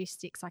actual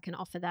logistics, I can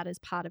offer that as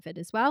part of it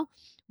as well.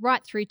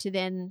 Right through to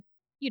then,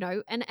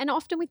 and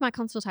often with my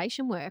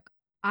consultation work,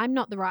 I'm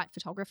not the right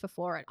photographer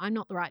for it. I'm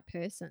not the right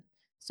person.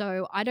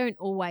 So I don't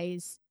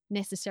always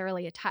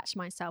necessarily attach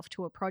myself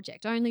to a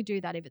project. I only do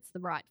that if it's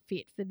the right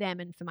fit for them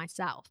and for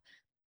myself.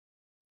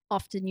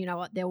 Often,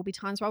 there will be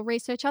times where I'll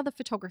research other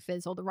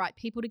photographers or the right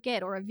people to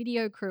get or a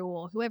video crew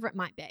or whoever it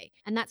might be.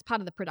 And that's part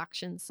of the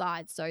production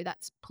side. So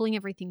that's pulling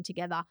everything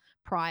together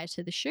prior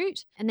to the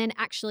shoot and then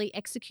actually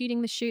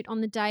executing the shoot on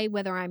the day,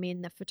 whether I'm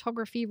in the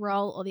photography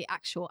role or the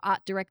actual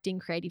art directing,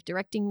 creative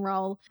directing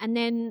role. And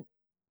then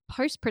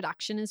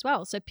post-production as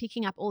well. So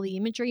picking up all the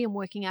imagery and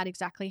working out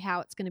exactly how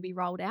it's going to be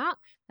rolled out.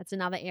 That's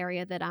another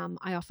area that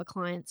I offer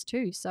clients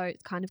too. So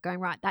it's kind of going,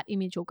 right, that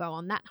image will go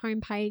on that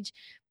homepage.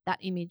 That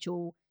image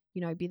will,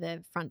 be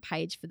the front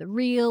page for the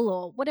reel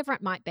or whatever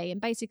it might be,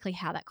 and basically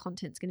how that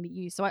content's going to be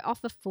used. So I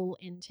offer full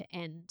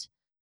end-to-end,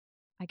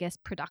 I guess,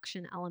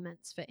 production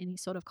elements for any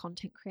sort of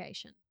content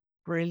creation.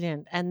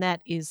 Brilliant. And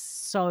that is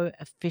so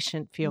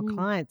efficient for your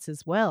clients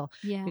as well,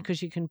 Yeah.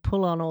 because you can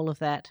pull on all of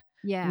that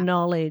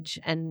knowledge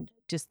and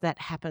just that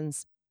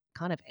happens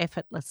kind of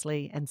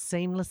effortlessly and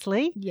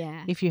seamlessly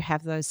if you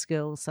have those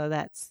skills. So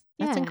that's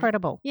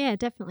incredible. Yeah,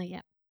 definitely.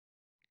 Yeah.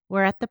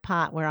 We're at the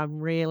part where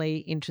I'm really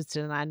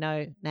interested, and I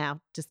know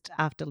now, just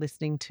after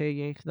listening to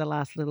you for the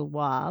last little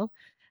while,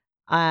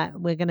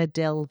 we're going to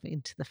delve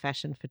into the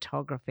fashion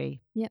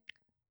photography. Yep.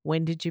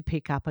 When did you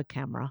pick up a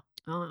camera?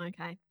 Oh,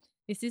 okay.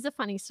 This is a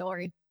funny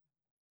story.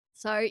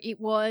 So it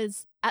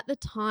was at the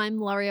time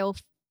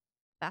L'Oreal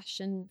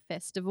Fashion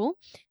Festival,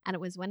 and it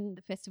was when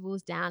the festival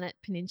was down at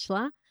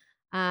Peninsula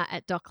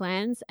at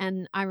Docklands.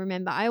 And I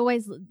remember I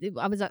was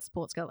at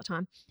Sports Girl at the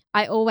time.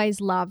 I always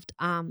loved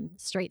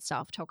street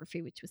style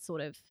photography, which was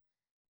sort of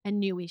a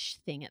newish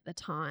thing at the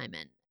time.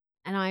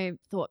 And I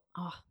thought,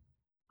 oh,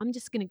 I'm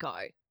just going to go.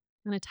 I'm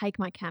going to take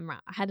my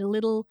camera. I had a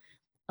little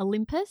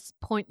Olympus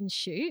point and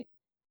shoot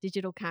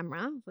digital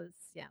camera. It was,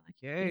 like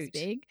this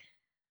big.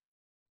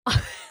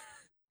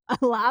 I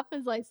laugh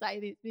as I say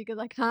this because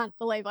I can't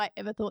believe I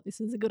ever thought this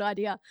was a good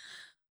idea.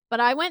 But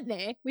I went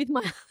there with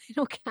my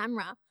little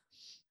camera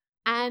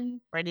and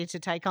ready to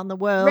take on the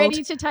world.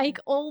 Ready to take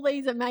all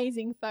these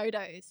amazing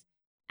photos.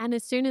 And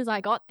as soon as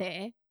I got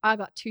there, I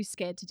got too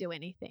scared to do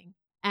anything.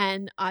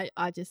 And I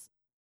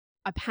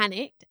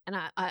panicked and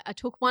I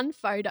took one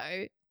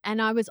photo and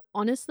I was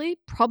honestly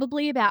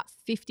probably about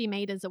 50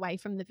 meters away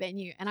from the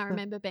venue. And I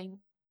remember being,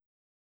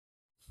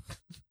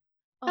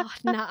 oh,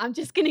 no, I'm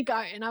just going to go.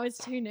 And I was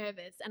too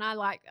nervous. And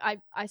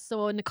I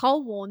saw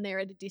Nicole Warren there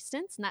at a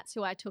distance, and that's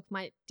who I took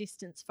my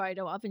distance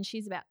photo of. And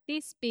she's about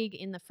this big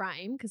in the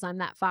frame because I'm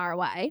that far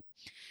away.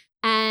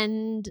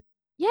 And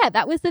yeah,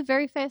 that was the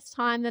very first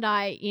time that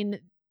I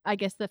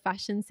guess the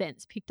fashion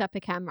sense, picked up a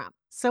camera.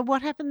 So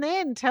what happened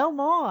then? Tell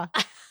more.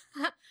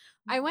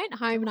 I went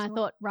home and I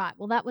thought, right,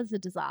 well, that was a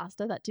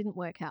disaster. That didn't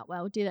work out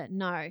well, did it?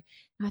 No. And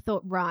I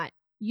thought, right,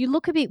 you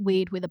look a bit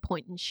weird with a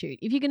point and shoot.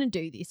 If you're going to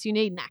do this, you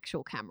need an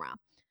actual camera.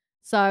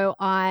 So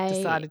I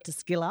decided to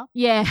skill up.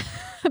 Yeah,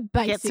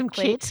 basically. Get some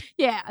kit.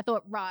 Yeah, I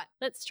thought, right,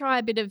 let's try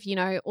a bit of,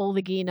 all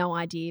the gear, no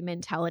idea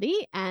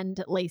mentality. And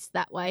at least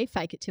that way,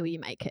 fake it till you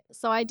make it.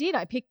 So I did.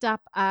 I picked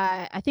up,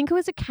 I think it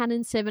was a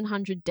Canon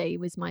 700D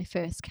was my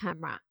first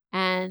camera.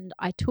 And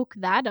I took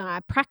that and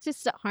I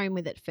practiced at home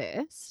with it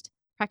first.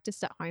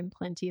 Practiced at home,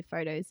 plenty of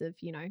photos of,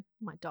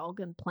 my dog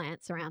and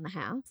plants around the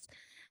house.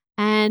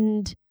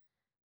 And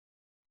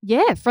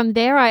yeah, from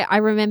there, I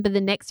remember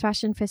the next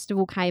fashion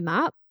festival came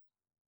up.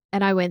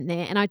 And I went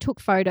there and I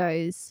took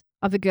photos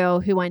of a girl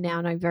who I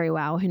now know very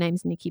well. Her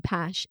name's Nikki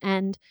Pash.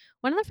 And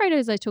one of the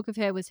photos I took of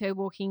her was her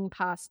walking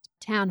past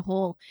Town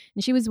Hall.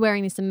 And she was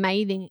wearing this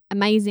amazing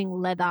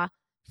leather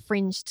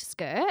fringed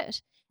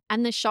skirt.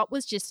 And the shot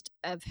was just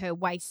of her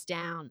waist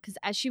down because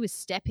as she was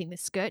stepping, the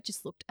skirt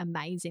just looked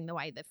amazing the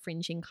way the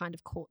fringing kind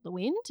of caught the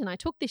wind. And I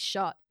took this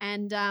shot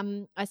and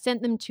I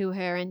sent them to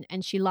her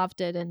and she loved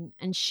it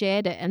and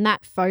shared it. And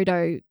that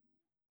photo,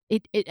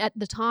 it at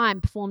the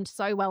time performed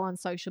so well on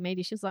social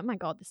media. She was like, oh my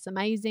God, this is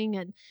amazing.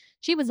 And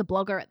she was a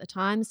blogger at the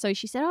time. So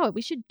she said, oh,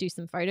 we should do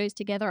some photos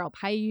together. I'll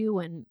pay you.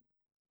 And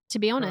to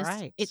be honest,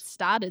 Great. it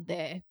started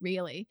there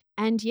really.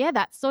 And yeah,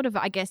 that's sort of,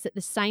 I guess, at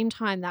the same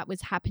time that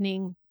was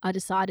happening, I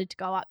decided to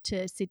go up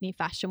to Sydney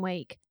Fashion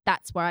Week.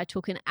 That's where I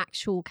took an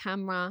actual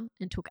camera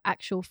and took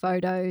actual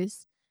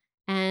photos.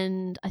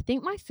 And I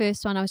think my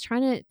first one, I was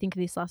trying to think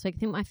of this last week. I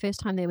think my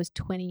first time there was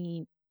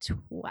 2012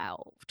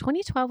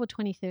 or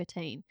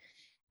 2013.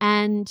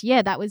 And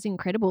yeah, that was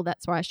incredible.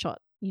 That's where I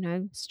shot,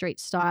 street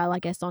style, I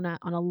guess, on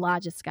a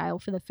larger scale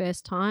for the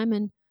first time.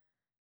 And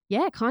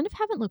yeah, kind of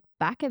haven't looked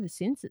back ever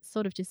since. It's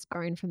sort of just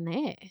grown from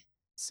there.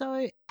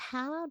 So,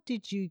 how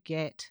did you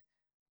get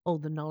all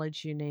the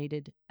knowledge you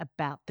needed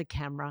about the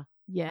camera?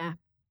 Yeah.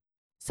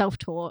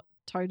 Self-taught,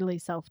 totally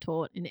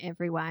self-taught in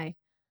every way.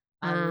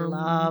 I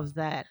love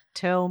that.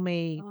 Tell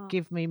me, Oh.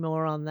 give me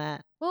more on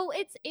that. Well,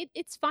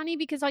 it's funny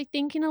because I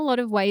think in a lot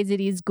of ways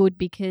it is good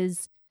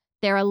because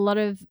there are a lot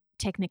of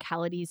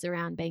technicalities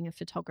around being a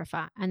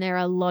photographer, and there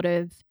are a lot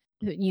of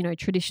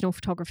traditional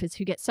photographers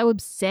who get so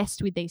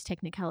obsessed with these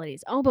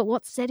technicalities. Oh, but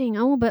what setting?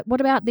 Oh, but what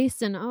about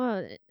this? And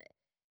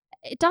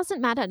it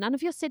doesn't matter. None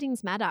of your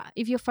settings matter.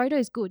 If your photo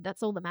is good,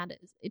 that's all that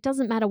matters. It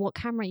doesn't matter what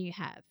camera you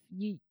have.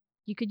 You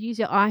could use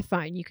your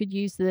iPhone. You could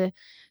use the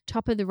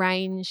top of the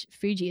range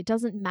Fuji. It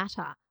doesn't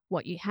matter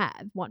what you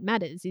have. What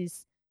matters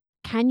is,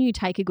 can you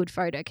take a good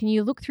photo? Can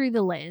you look through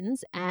the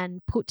lens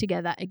and put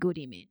together a good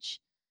image?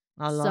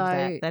 I love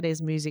that. That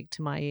is music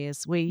to my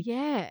ears. We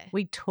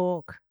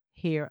talk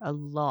here a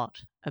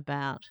lot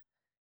about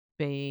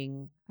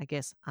being, I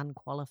guess,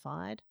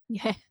 unqualified.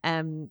 Yeah.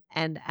 And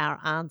our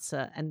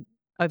answer, and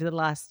over the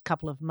last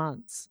couple of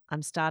months,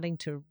 I'm starting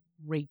to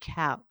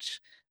recouch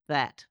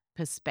that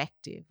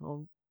perspective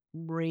or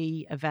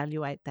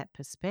reevaluate that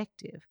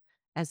perspective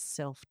as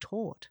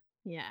self-taught.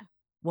 Yeah.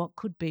 What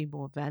could be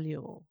more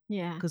valuable?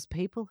 Yeah. Because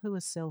people who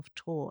are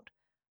self-taught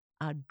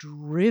are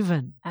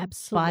driven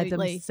by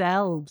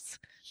themselves,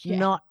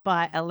 not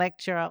by a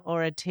lecturer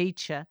or a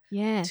teacher,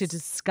 to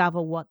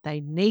discover what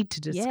they need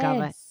to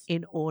discover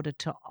in order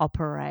to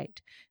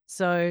operate.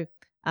 So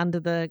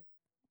under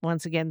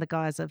once again, the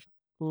guise of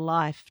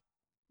life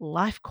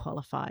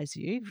qualifies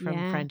you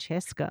from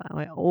Francesca.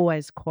 I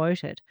always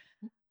quote it.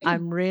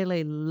 I'm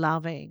really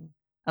loving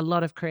a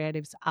lot of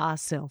creatives are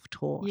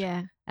self-taught.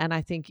 Yeah. And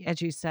I think,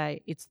 as you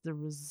say, it's the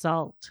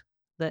result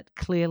that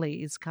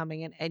clearly is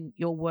coming in, and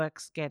your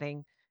work's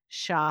getting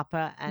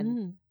sharper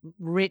and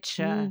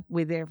richer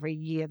with every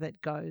year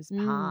that goes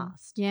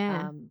past.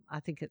 Yeah. I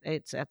think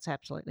it's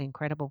absolutely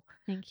incredible.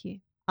 Thank you.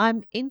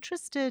 I'm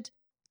interested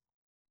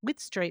with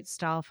street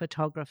style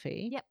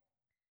photography. Yep.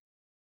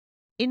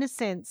 In a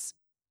sense,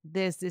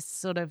 there's this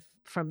sort of,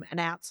 from an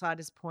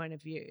outsider's point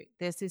of view,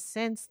 there's this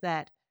sense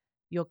that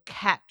you're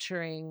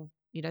capturing,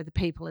 the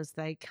people as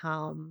they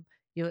come.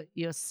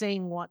 You're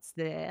seeing what's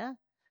there.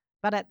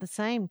 But at the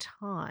same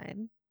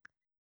time,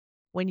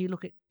 when you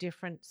look at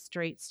different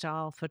street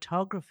style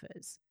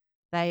photographers,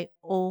 they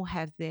all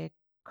have their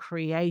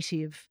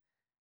creative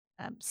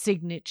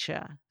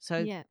signature.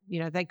 So,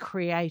 they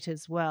create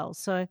as well.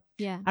 So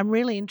I'm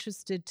really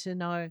interested to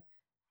know,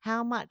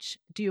 how much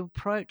do you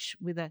approach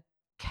with a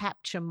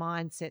capture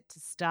mindset to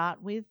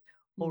start with,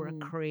 or a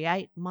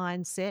create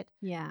mindset?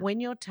 When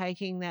you're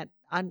taking that,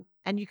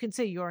 and you can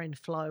see you're in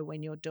flow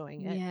when you're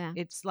doing it.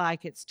 It's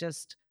like it's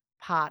just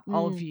part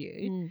of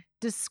you.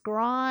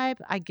 Describe,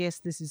 I guess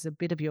this is a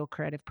bit of your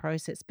creative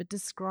process, but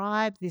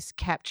describe this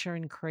capture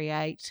and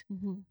create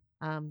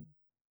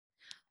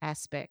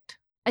aspect.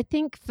 I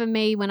think for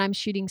me, when I'm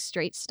shooting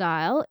street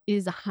style, it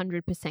is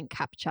 100%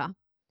 capture,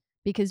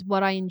 because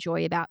what I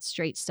enjoy about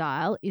street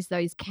style is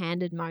those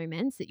candid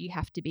moments that you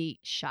have to be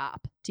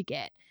sharp to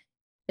get.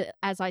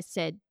 As I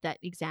said, that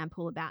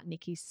example about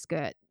Nikki's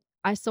skirt,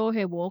 I saw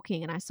her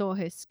walking and I saw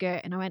her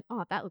skirt and I went,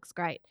 oh, that looks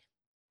great.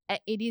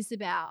 It is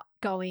about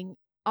going,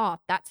 oh,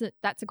 that's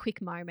a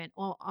quick moment,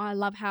 or I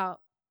love how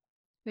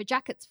her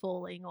jacket's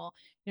falling, or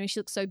she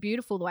looks so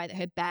beautiful the way that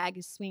her bag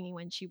is swinging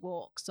when she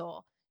walks,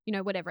 or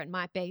whatever it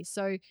might be.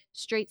 So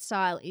street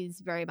style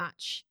is very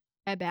much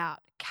about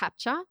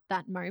capture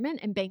that moment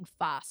and being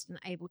fast and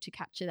able to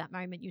capture that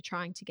moment you're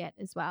trying to get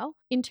as well.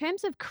 In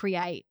terms of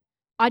create,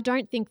 I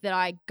don't think that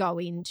I go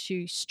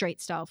into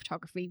street style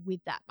photography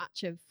with that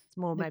much of. It's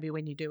more maybe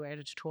when you do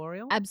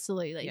editorial.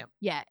 Absolutely. Yep.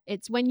 Yeah.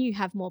 It's when you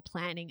have more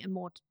planning and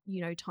more,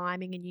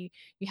 timing, and you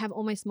have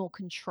almost more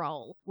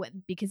control,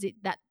 because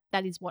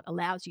that is what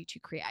allows you to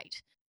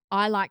create.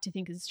 I like to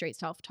think as a street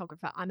style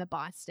photographer, I'm a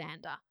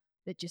bystander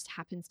that just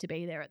happens to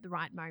be there at the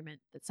right moment,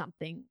 that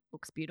something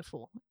looks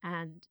beautiful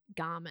and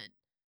garment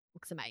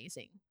looks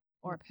amazing,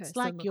 or a person it's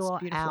like looks you're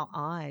beautiful. our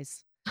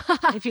eyes.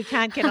 If you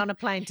can't get on a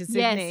plane to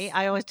Sydney,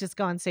 I always just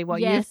go and see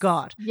what you've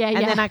got.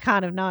 And then I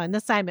kind of know. And the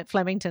same at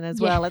Flemington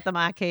as well, at the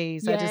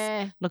marquees. I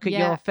just look at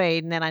your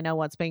feed and then I know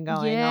what's been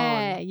going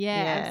on.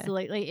 Yeah,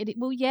 absolutely.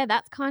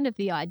 That's kind of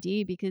the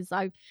idea, because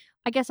I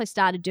guess I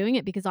started doing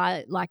it because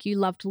I, like you,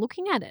 loved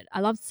looking at it. I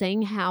loved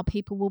seeing how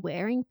people were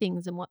wearing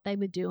things and what they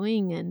were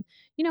doing. And,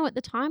 at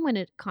the time when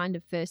it kind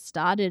of first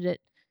started,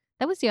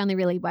 that was the only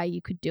really way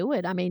you could do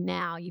it. I mean,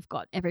 now you've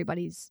got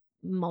everybody's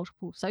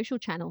multiple social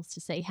channels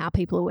to see how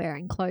people are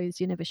wearing clothes.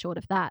 You're never short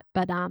of that.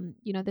 But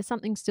there's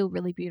something still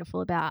really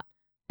beautiful about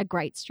a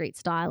great street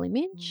style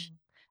image.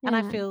 And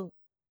I Yeah, feel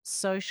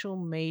social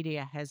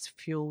media has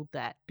fueled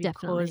that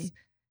because,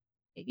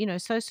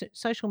 definitely.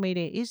 social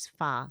media is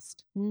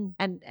fast, Mm,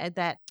 and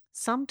that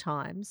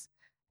sometimes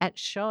at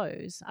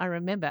shows, I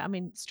remember, I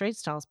mean, street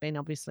style's been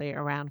obviously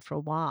around for a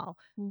while,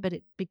 mm. but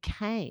it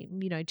became,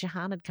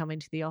 Jahan had come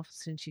into the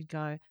office and she'd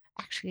go,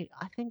 actually,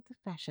 I think the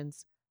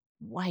fashion's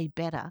way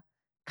better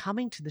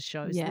coming to the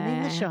shows than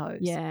in the Yeah, shows,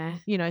 yeah,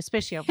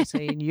 especially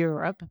obviously in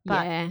Europe.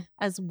 But yeah,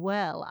 as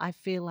well, I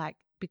feel like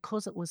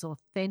because it was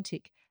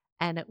authentic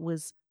and it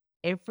was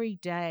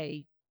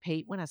everyday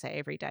when I say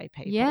everyday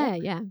people, yeah,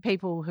 yeah,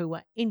 people who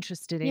were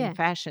interested in yeah,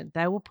 fashion,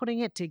 they were putting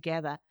it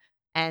together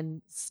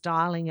and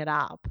styling it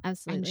up and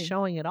absolutely.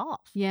 showing it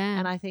off. Yeah.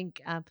 And I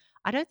think,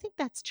 I don't think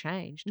that's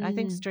changed. I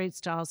think Mm. street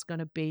style is going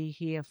to be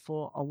here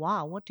for a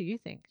while. What do you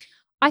think?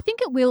 I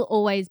think it will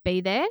always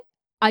be there.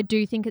 I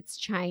do think it's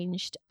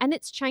changed. And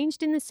it's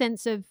changed in the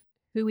sense of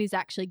who is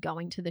actually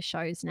going to the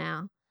shows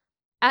now.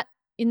 At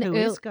in the Who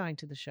early is going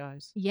to the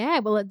shows? Yeah,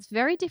 well, it's a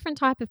very different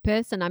type of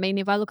person. I mean,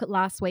 if I look at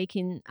last week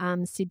in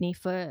Sydney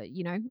for,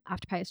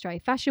 Afterpay Australia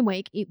Fashion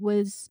Week, it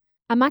was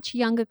a much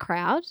younger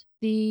crowd.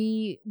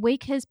 The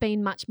week has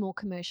been much more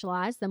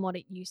commercialized than what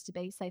it used to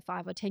be, say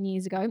 5 or 10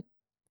 years ago,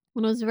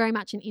 when it was very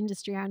much an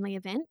industry only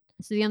event.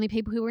 So the only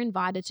people who were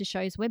invited to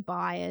shows were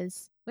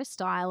buyers, were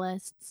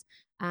stylists,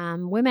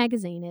 were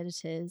magazine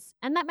editors.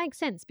 And that makes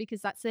sense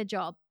because that's their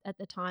job at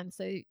the time.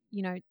 So,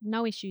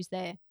 no issues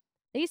there.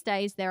 These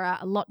days, there are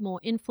a lot more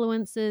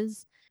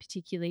influencers,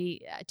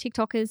 particularly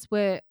TikTokers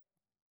were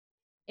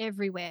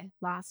everywhere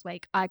last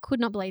week. I could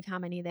not believe how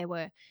many there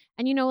were.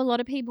 And, a lot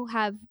of people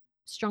have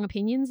strong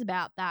opinions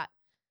about that.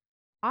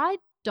 I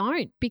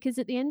don't, because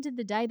at the end of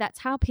the day, that's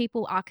how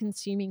people are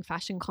consuming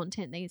fashion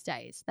content these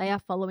days. They are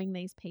following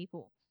these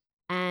people.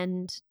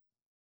 And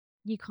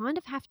you kind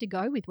of have to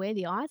go with where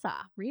the eyes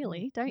are,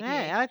 really, don't you?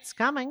 Yeah, it's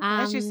coming.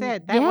 As you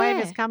said, that wave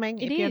is Yeah, coming.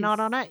 it If you're is. not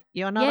on it,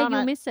 you're not Yeah, on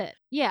you'll it. miss it.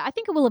 Yeah, I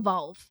think it will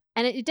evolve.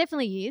 And it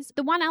definitely is.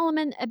 The one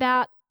element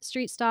about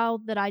street style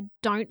that I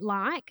don't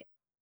like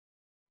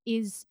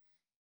is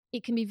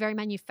it can be very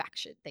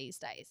manufactured these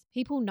days.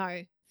 People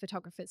know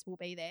photographers will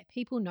be there.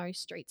 People know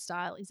street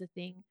style is a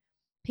thing.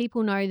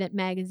 People know that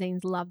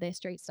magazines love their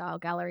street style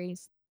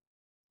galleries.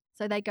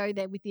 So they go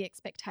there with the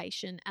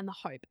expectation and the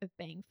hope of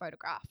being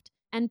photographed.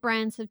 And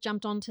brands have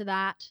jumped onto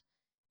that.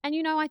 And,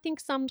 I think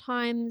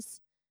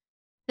sometimes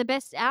the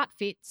best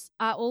outfits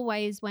are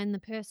always when the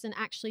person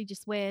actually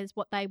just wears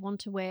what they want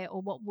to wear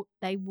or what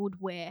they would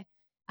wear.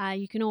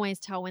 You can always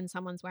tell when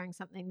someone's wearing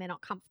something they're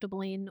not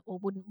comfortable in or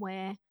wouldn't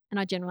wear. And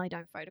I generally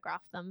don't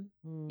photograph them.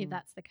 If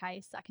that's the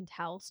case, I can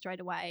tell straight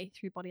away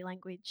through body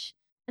language.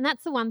 And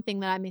that's the one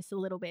thing that I miss a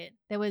little bit.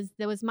 There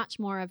was much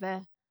more of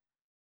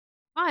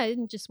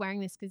I'm just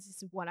wearing this because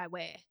this is what I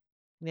wear.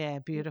 Yeah,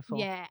 beautiful.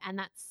 Yeah, and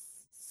that's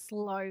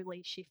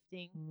slowly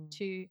shifting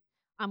to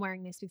I'm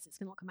wearing this because it's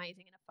going to look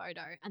amazing in a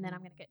photo and then I'm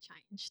going to get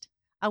changed.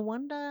 I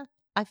wonder,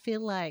 I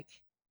feel like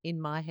in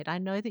my head, I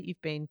know that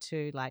you've been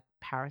to like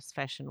Paris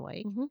Fashion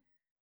Week. Mhm.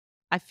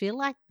 I feel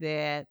like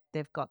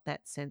they've got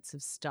that sense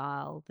of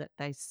style that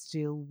they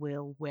still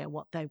will wear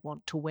what they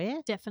want to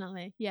wear.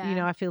 Definitely.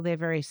 Yeah. I feel they're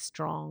very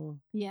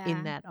strong in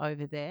Yeah. that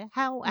over there.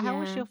 How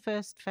was Yeah. your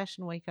first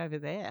fashion week over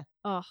there?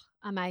 Oh,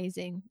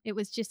 amazing. It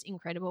was just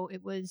incredible.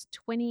 It was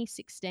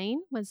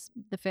 2016 was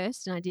the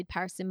first and I did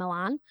Paris and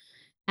Milan.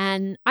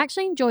 And I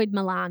actually enjoyed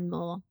Milan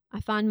more.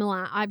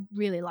 I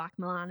really like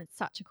Milan. It's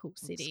such a cool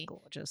It's city.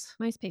 gorgeous.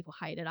 Most people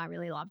hate it. I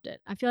really loved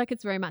it. I feel like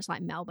it's very much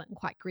like Melbourne,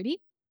 quite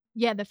gritty.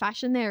 Yeah, the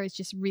fashion there is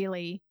just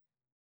really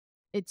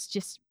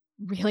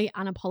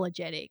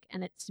unapologetic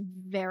and it's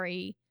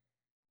very,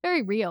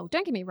 very real.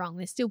 Don't get me wrong,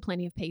 there's still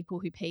plenty of people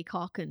who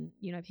peacock and,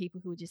 people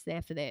who are just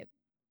there for their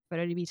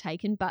photo to be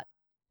taken, but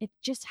it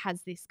just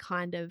has this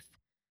kind of,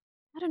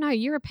 I don't know,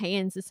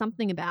 Europeans, there's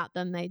something about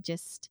them. They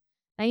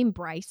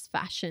embrace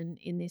fashion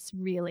in this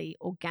really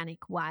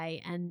organic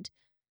way and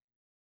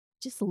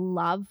just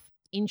love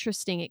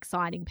interesting,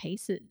 exciting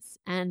pieces.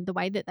 And the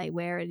way that they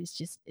wear it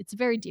is it's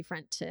very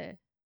different to,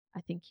 I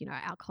think,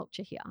 our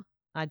culture here.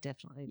 I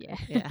definitely do. Yeah.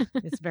 Yeah,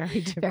 it's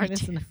very different, Very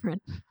isn't it?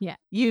 different. Yeah.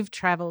 You've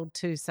traveled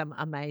to some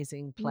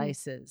amazing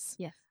places,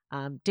 Yes.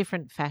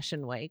 different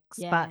fashion weeks,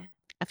 Yeah. but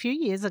a few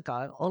years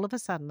ago, all of a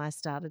sudden I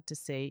started to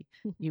see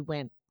you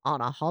went on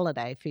a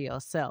holiday for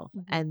yourself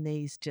and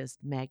these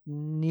just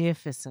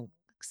magnificent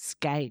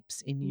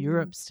scapes in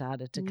Europe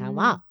started to come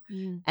up.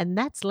 And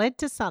that's led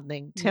to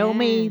something. Tell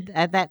me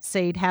that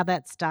seed, how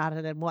that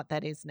started and what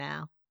that is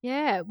now.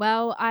 Yeah.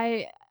 Well,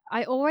 I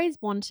always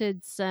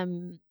wanted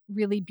some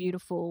really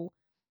beautiful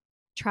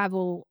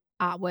travel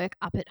artwork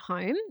up at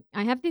home.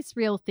 I have this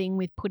real thing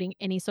with putting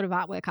any sort of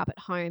artwork up at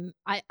home.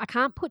 I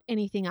can't put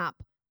anything up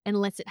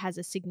unless it has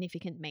a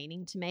significant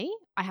meaning to me.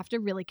 I have to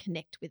really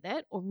connect with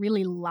it or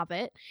really love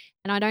it.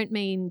 And I don't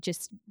mean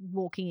just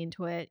walking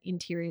into an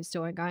interior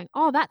store and going,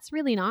 oh, that's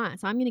really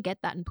nice, I'm going to get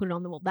that and put it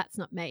on the wall. That's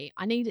not me.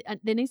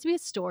 There needs to be a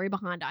story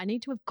behind it. I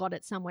need to have got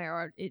it somewhere,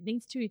 or it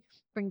needs to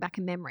bring back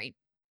a memory.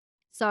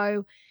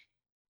 So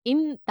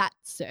in that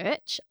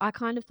search, I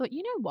kind of thought,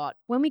 you know what,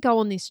 when we go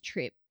on this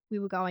trip, we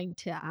were going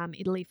to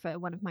Italy for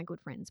one of my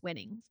good friend's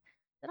weddings,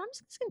 that I'm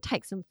just going to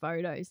take some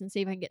photos and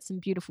see if I can get some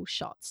beautiful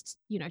shots,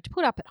 to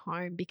put up at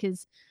home,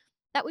 because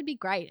that would be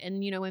great.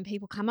 And, when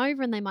people come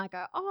over and they might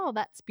go, oh,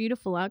 that's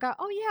beautiful, I'll go,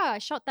 oh, yeah, I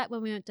shot that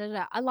when we went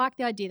da-da-da. I like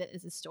the idea that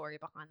there's a story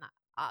behind that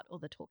art or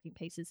the talking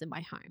pieces in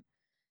my home.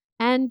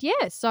 And,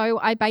 yeah, so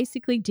I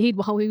basically did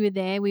while we were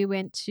there. We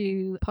went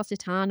to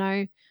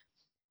Positano,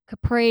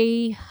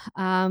 Capri.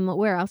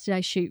 Where else did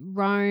I shoot?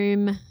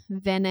 Rome,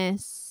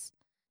 Venice.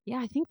 Yeah,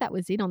 I think that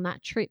was it on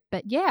that trip.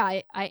 But,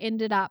 yeah, I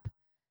ended up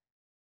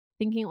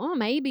thinking, oh,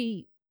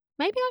 maybe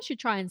I should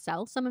try and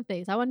sell some of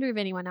these. I wonder if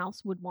anyone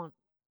else would want,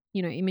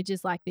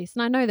 images like this.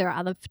 And I know there are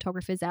other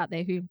photographers out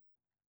there who,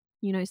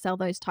 sell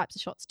those types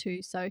of shots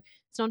too. So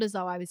it's not as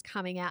though I was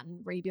coming out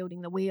and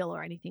rebuilding the wheel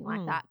or anything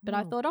like that. But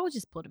I thought I'll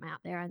just put them out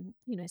there and,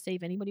 see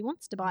if anybody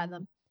wants to buy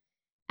them.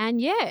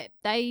 And yeah,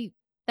 they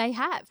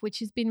have, which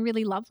has been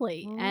really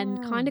lovely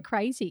and kind of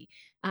crazy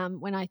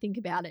when I think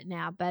about it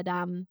now. But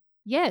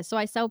yeah, so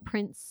I sell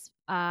prints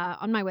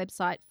on my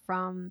website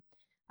from,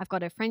 I've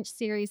got a French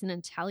series and an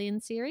Italian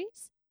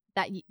series.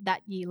 That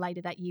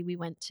year, we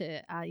went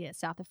to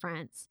south of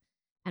France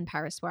and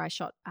Paris, where I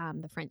shot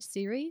the French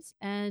series,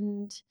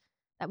 and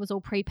that was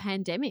all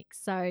pre-pandemic.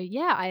 So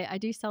yeah, I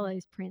do sell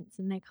those prints,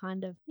 and they're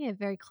kind of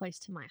very close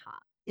to my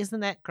heart.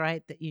 Isn't that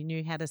great that you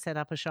knew how to set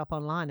up a shop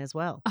online as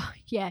well? Oh,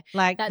 yeah.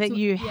 Like that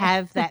you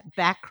have that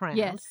background.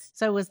 Yes.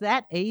 So was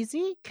that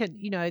easy?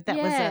 That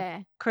was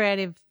a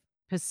creative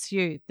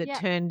pursuit that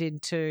turned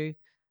into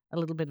a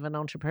little bit of an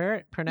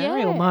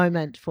entrepreneurial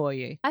moment for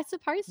you. I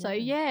suppose so,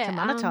 yeah. To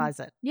monetize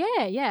it.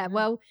 Yeah.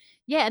 Well,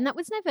 yeah, and that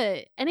was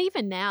never, and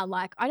even now,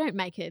 like, I don't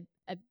make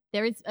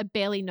there is a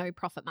barely no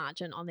profit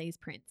margin on these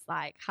prints,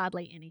 like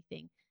hardly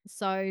anything.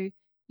 So,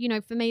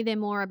 for me, they're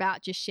more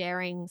about just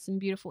sharing some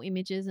beautiful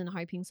images and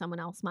hoping someone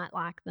else might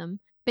like them.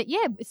 But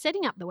yeah,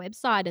 setting up the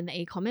website and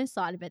the e-commerce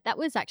side of it, that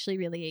was actually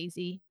really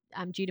easy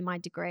due to my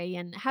degree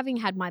and having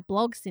had my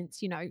blog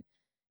since,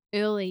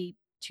 early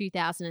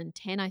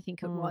 2010, I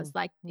think it was.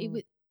 Like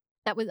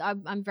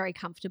I'm very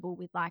comfortable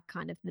with like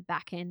kind of the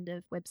back end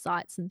of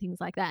websites and things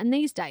like that. And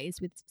these days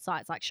with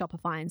sites like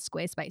Shopify and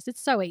Squarespace,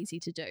 it's so easy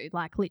to do.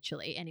 Like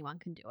literally anyone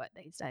can do it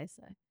these days.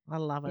 So I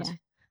love it. Yeah.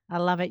 I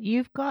love it.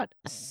 You've got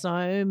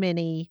so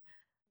many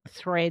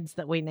threads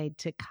that we need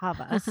to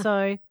cover.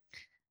 So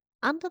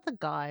under the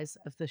guise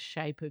of the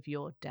shape of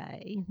your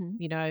day,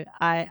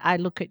 I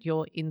look at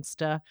your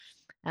Insta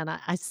and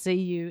I see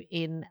you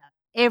in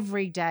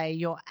every day.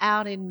 You're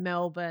out in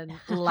Melbourne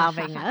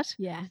loving it.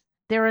 Yeah.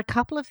 There are a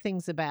couple of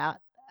things about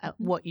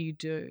what you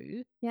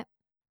do. Yep.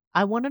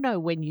 I want to know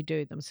when you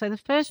do them. So the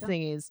first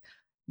thing is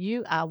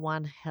you are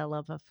one hell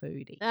of a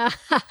foodie.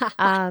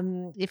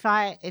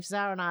 If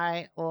Zara and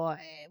I, or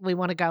we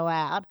want to go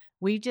out,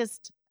 we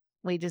just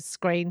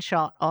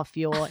screenshot off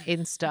your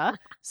Insta.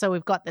 So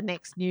we've got the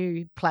next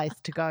new place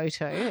to go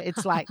to.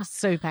 It's like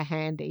super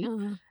handy.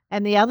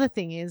 And the other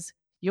thing is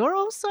you're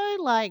also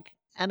like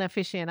an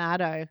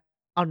aficionado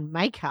on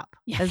makeup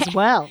as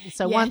well.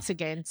 So once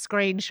again,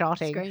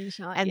 screenshotting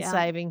and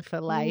saving for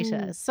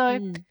later.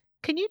 So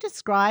can you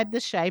describe the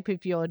shape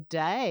of your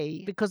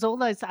day? Because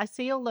I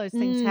see all those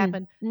things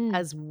happen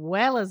as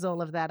well as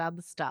all of that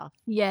other stuff.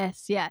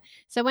 Yes, yeah.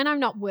 So when I'm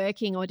not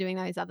working or doing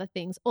those other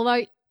things,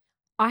 although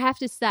I have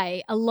to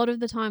say a lot of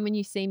the time when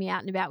you see me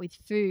out and about with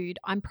food,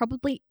 I'm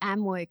probably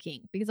am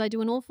working, because I do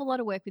an awful lot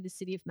of work with the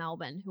City of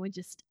Melbourne, who are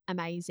just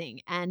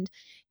amazing. And,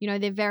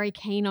 they're very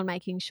keen on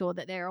making sure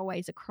that they're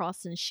always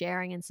across and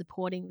sharing and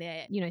supporting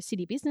their,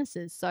 city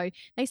businesses. So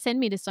they send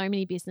me to so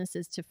many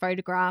businesses to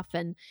photograph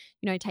and,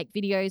 take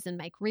videos and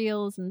make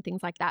reels and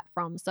things like that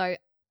from. So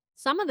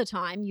some of the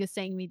time you're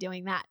seeing me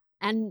doing that.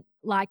 And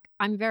like,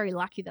 I'm very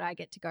lucky that I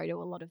get to go to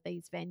a lot of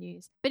these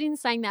venues. But in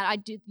saying that, I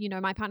do,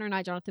 my partner and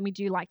I, Jonathan, we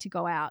do like to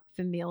go out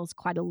for meals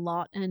quite a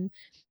lot. And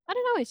I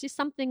don't know, it's just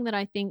something that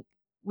I think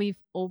we've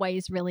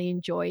always really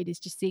enjoyed, is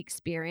just the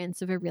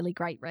experience of a really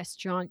great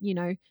restaurant,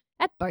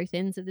 at both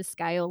ends of the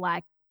scale.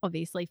 Like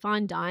obviously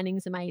fine dining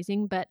is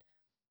amazing, but,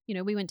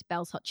 we went to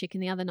Bell's Hot Chicken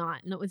the other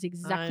night and it was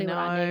exactly what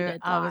I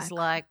needed. I was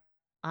like,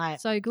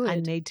 so good. I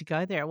need to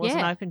go there. It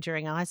wasn't open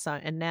during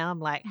ISO, and now I'm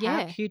like,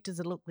 how cute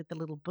does it look with the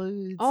little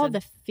booths? Oh, the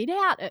fit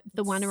out at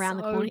the one around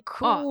the corner.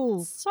 Cool.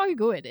 Oh, so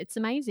good. It's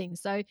amazing.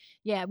 So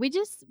yeah, we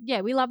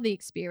love the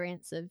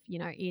experience of,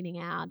 eating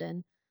out.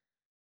 And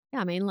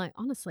yeah, I mean, like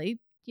honestly,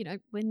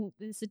 when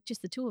it's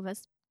just the two of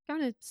us,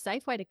 going to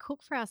Safeway to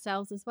cook for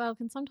ourselves as well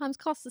can sometimes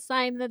cost the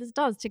same that it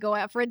does to go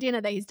out for a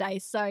dinner these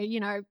days. So,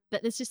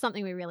 but it's just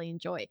something we really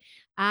enjoy.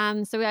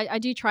 So I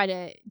do try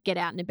to get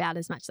out and about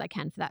as much as I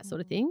can for that sort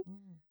of thing.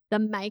 The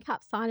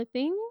makeup side of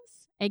things,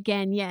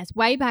 again, yes,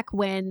 way back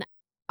when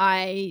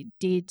I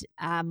did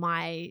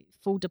my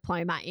full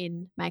diploma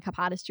in makeup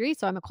artistry.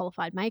 So I'm a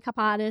qualified makeup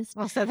artist.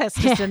 Well, so that's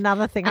just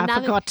another thing I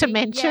forgot to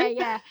mention.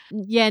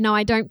 Yeah, no,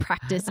 I don't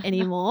practice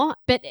anymore.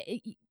 But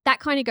that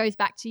kind of goes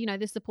back to, you know,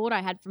 the support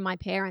I had from my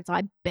parents.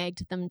 I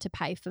begged them to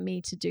pay for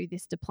me to do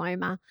this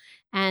diploma.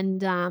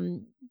 And,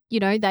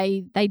 you know,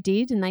 they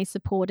did, and they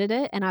supported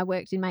it. And I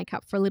worked in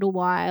makeup for a little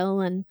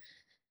while. And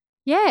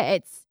yeah,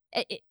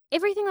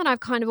 everything that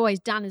I've kind of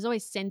always done is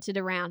always centered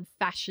around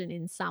fashion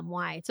in some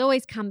way. It's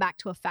always come back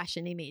to a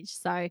fashion image.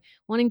 So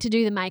wanting to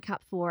do the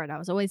makeup for it, I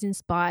was always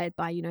inspired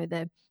by, you know,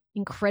 the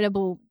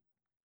incredible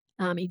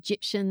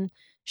Egyptian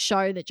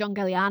show that John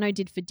Galliano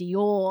did for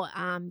Dior.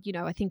 You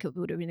know, I think it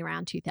would have been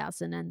around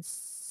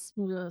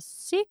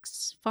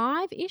 2006,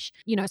 5-ish.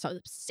 You know, so I was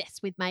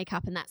obsessed with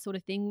makeup and that sort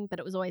of thing, but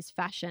it was always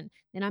fashion.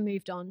 Then I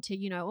moved on to,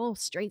 you know,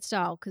 street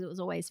style because it was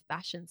always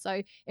fashion.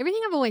 So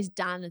everything I've always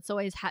done, it's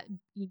always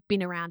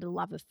been around a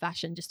love of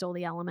fashion, just all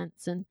the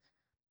elements. And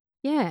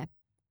yeah,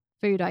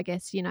 food, I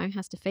guess, you know,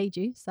 has to feed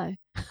you. So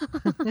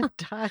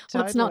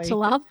what's not to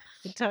love?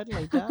 It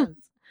totally does.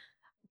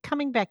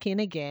 Coming back in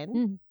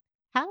again,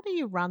 how do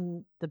you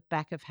run the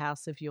back of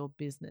house of your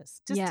business?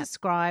 Just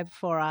describe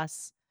for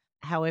us,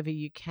 however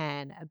you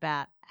can,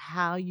 about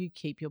how you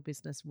keep your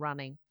business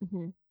running.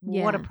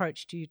 What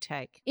approach do you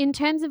take? In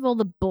terms of all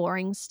the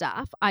boring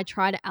stuff, I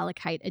try to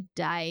allocate a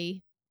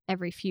day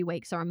every few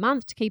weeks or a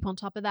month to keep on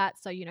top of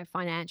that. So, you know,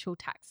 financial,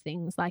 tax,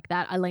 things like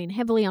that. I lean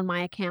heavily on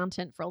my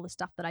accountant for all the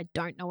stuff that I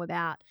don't know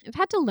about. I've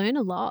had to learn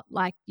a lot,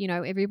 like, you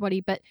know,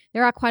 everybody, but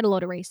there are quite a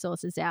lot of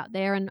resources out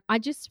there. And I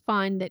just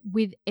find that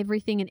with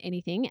everything and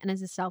anything, and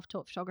as a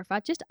self-taught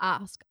photographer, just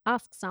ask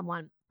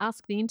someone,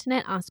 ask the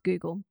internet, ask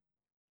Google.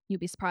 You'll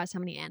be surprised how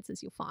many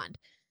answers you'll find.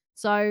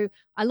 So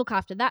I look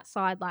after that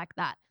side like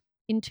that.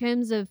 In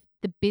terms of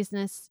the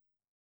business,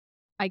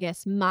 I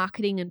guess,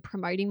 marketing and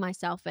promoting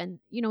myself, and,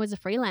 you know, as a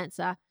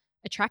freelancer,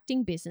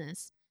 attracting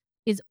business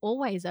is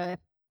always a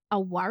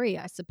worry,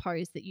 I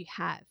suppose, that you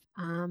have.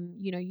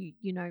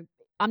 You know,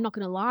 I'm not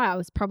going to lie, I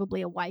was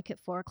probably awake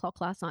at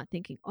 4:00 last night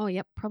thinking, oh,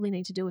 yep, probably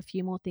need to do a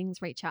few more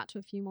things, reach out to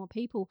a few more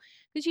people,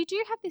 because you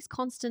do have this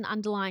constant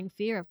underlying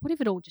fear of, what if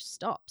it all just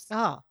stops?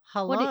 Oh,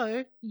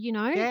 hello. You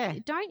know,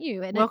 don't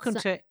you? And welcome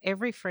to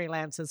every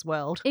freelancer's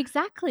world.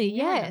 Exactly.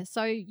 Yeah.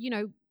 So, you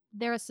know,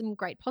 there are some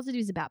great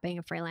positives about being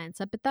a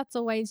freelancer, but that's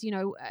always, you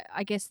know,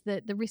 I guess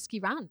the risk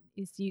you run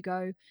is you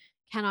go,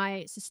 can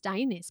I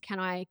sustain this? Can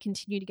I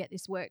continue to get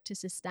this work to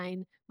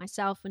sustain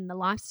myself and the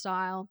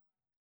lifestyle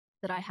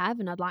that I have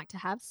and I'd like to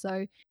have?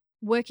 So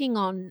working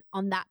on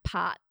that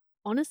part,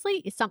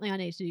 honestly, is something I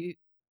need to do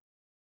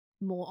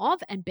more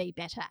of and be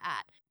better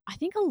at. I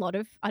think a lot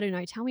of, I don't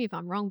know, tell me if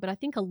I'm wrong, but I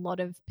think a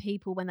lot of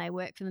people, when they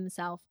work for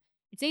themselves,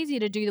 it's easier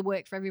to do the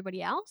work for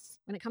everybody else.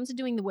 When it comes to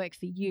doing the work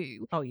for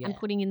you and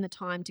putting in the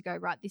time to go,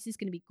 right, this is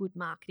going to be good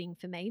marketing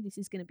for me. This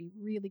is going to be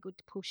really good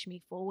to push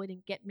me forward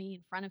and get me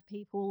in front of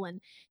people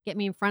and get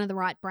me in front of the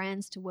right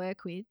brands to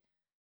work with.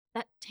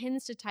 That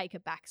tends to take a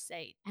back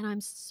seat. And I'm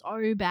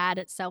so bad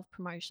at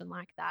self-promotion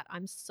like that.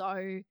 I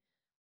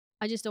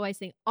just always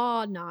think,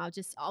 oh no,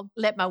 I'll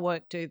let my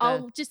work do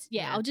that.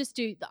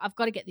 I've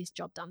got to get this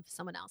job done for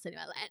someone else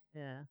anyway.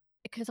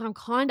 Because I'm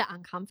kind of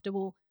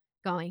uncomfortable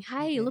going,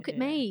 hey, look at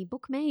me,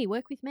 book me,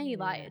 work with me.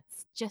 Like,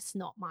 it's just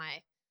not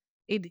my.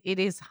 It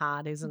is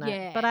hard, isn't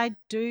it? But I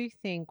do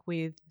think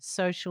with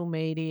social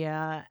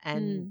media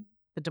and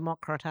the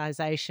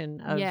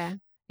democratization of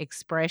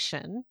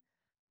expression,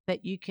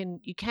 that you can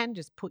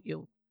just put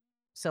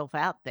yourself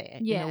out there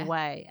in a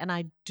way. And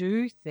I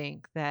do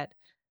think that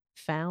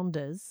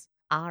founders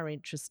are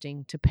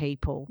interesting to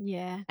people.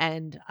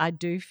 And I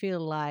do feel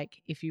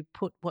like if you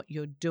put what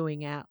you're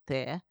doing out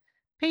there,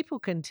 people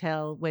can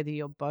tell whether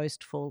you're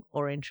boastful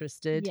or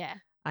interested.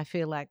 I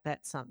feel like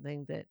that's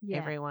something that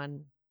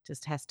everyone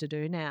just has to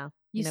do now.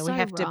 We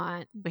have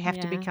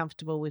to be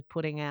comfortable with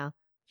putting our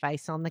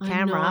face on the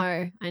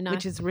camera. I know.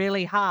 Which is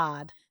really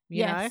hard.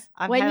 You know,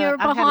 I've when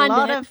had a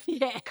lot of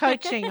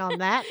coaching on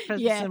that for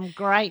some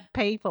great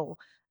people,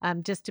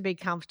 just to be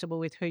comfortable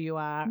with who you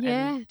are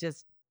and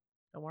just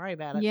don't worry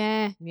about it.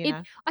 I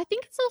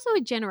think it's also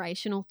a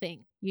generational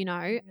thing, you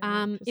know.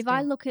 If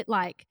I look at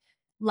like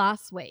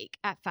last week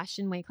at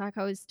Fashion Week, like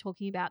I was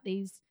talking about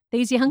these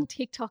young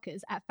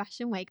TikTokers at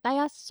Fashion Week, they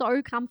are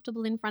so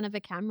comfortable in front of a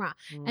camera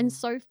and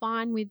so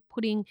fine with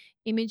putting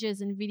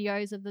images and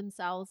videos of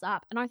themselves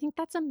up. And I think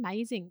that's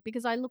amazing,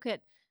 because I look at,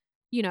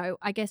 you know,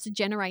 I guess a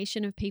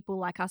generation of people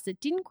like us that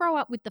didn't grow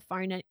up with the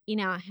phone in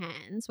our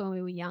hands when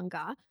we were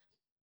younger.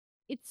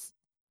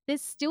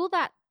 There's still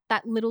that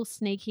little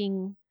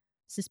sneaking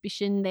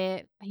suspicion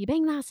there. Are you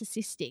being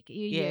narcissistic?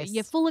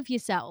 You're full of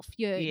yourself.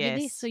 You're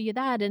this or you're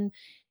that. And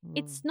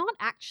it's not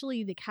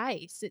actually the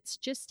case. It's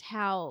just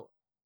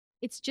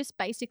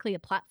basically a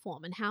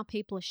platform and how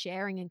people are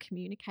sharing and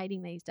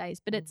communicating these days.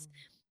 But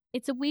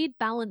it's a weird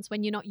balance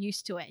when you're not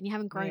used to it and you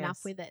haven't grown up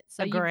with it.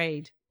 So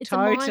agreed. It's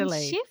totally. a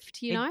mind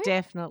shift, you know? It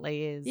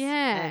definitely is.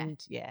 Yeah.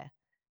 And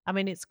I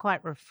mean, it's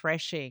quite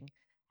refreshing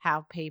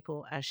how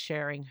people are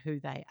sharing who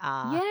they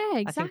are. Yeah,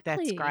 exactly. I think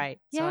that's great.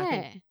 So I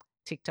think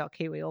TikTok,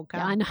 here we all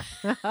Yeah, I come.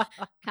 know.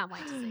 Can't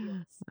wait to see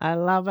yours. I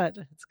love it.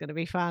 It's going to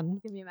be fun.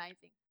 It's going to be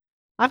amazing.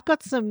 I've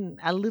got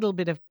a little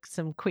bit of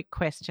some quick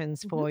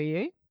questions Mm-hmm. for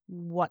you.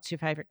 What's your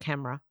favorite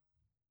camera?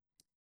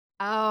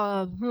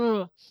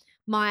 Oh,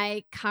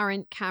 my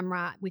current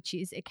camera, which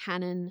is a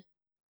Canon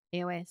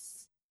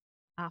EOS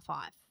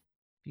R5.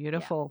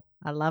 Beautiful.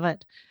 Yeah. I love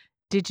it.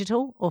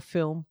 Digital or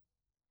film?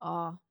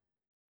 Oh,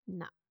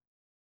 no.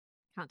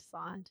 Can't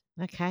decide.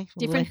 Okay.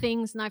 Different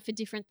things. No, for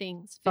different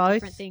things. For both.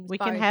 different things. We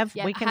both. can have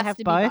Yeah, we it can has have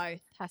to both. Be both.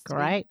 Has to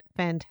Great. be.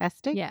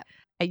 Fantastic. Yeah.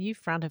 Are you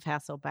front of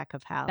house or back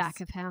of house? Back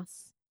of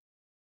house.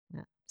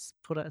 Yeah.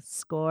 Put a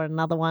score,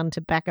 another one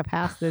to back of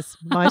house. There's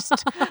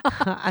most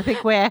I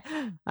think we're,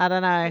 I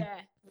don't know,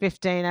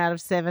 15 out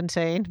of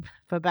 17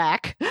 for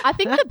back. I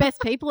think the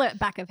best people are at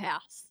back of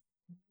house.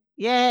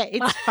 Yeah,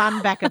 it's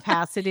fun back of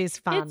house. It is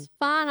fun. It's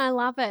fun. I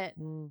love it.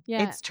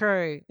 Yeah. It's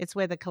true. It's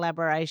where the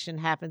collaboration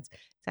happens.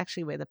 It's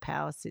actually where the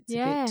power sits a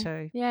bit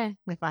too. Yeah.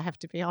 If I have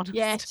to be honest.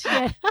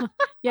 Yeah.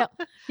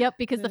 Yep.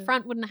 Because the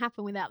front wouldn't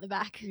happen without the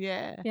back.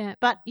 Yeah.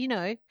 But,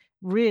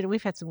 really,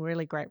 we've had some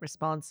really great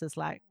responses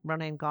like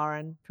Ronan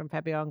Goran from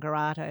Fabio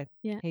Angarato.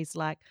 Yeah. He's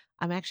like,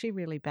 I'm actually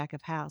really back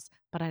of house,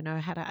 but I know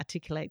how to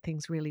articulate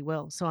things really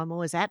well. So I'm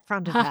always at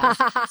front of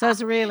house. So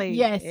it's really,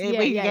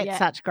 we get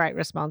such great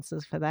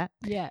responses for that.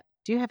 Yeah.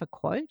 Do you have a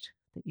quote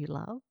that you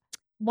love?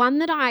 One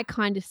that I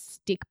kind of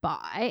stick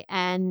by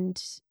and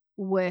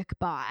work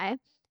by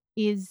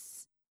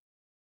is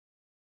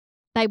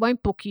they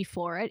won't book you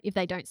for it if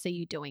they don't see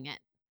you doing it.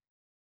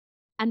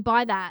 And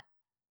by that,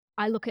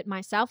 I look at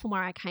myself and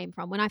where I came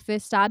from. When I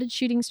first started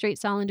shooting street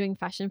style and doing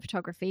fashion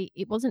photography,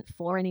 it wasn't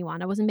for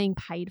anyone. I wasn't being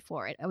paid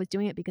for it. I was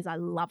doing it because I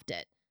loved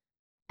it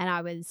and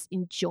I was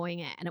enjoying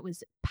it and it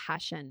was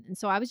passion. And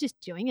so I was just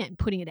doing it and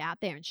putting it out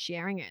there and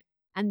sharing it.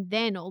 And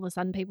then all of a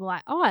sudden people are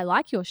like, oh, I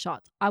like your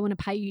shots. I want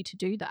to pay you to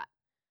do that.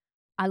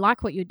 I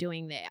like what you're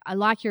doing there. I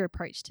like your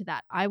approach to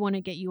that. I want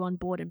to get you on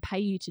board and pay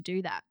you to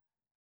do that.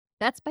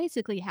 That's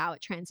basically how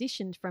it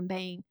transitioned from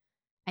being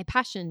a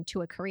passion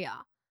to a career.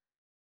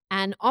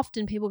 And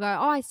often people go,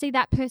 oh, I see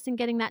that person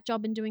getting that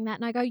job and doing that.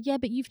 And I go, yeah,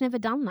 but you've never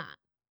done that.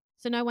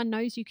 So no one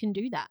knows you can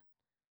do that.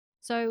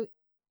 So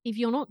if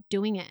you're not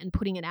doing it and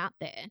putting it out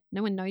there,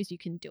 no one knows you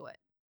can do it.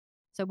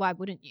 So why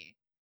wouldn't you?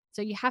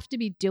 So you have to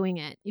be doing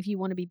it if you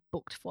want to be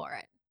booked for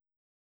it.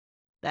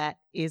 That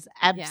is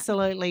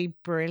absolutely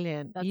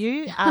brilliant.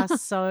 You are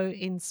so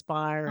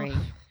inspiring.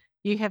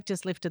 You have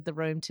just lifted the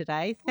room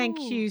today. Thank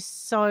you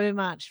so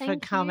much for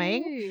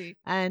coming. You.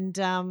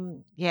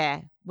 And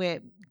we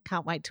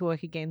can't wait to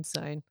work again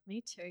soon.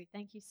 Me too.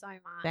 Thank you so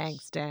much.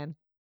 Thanks, Dan.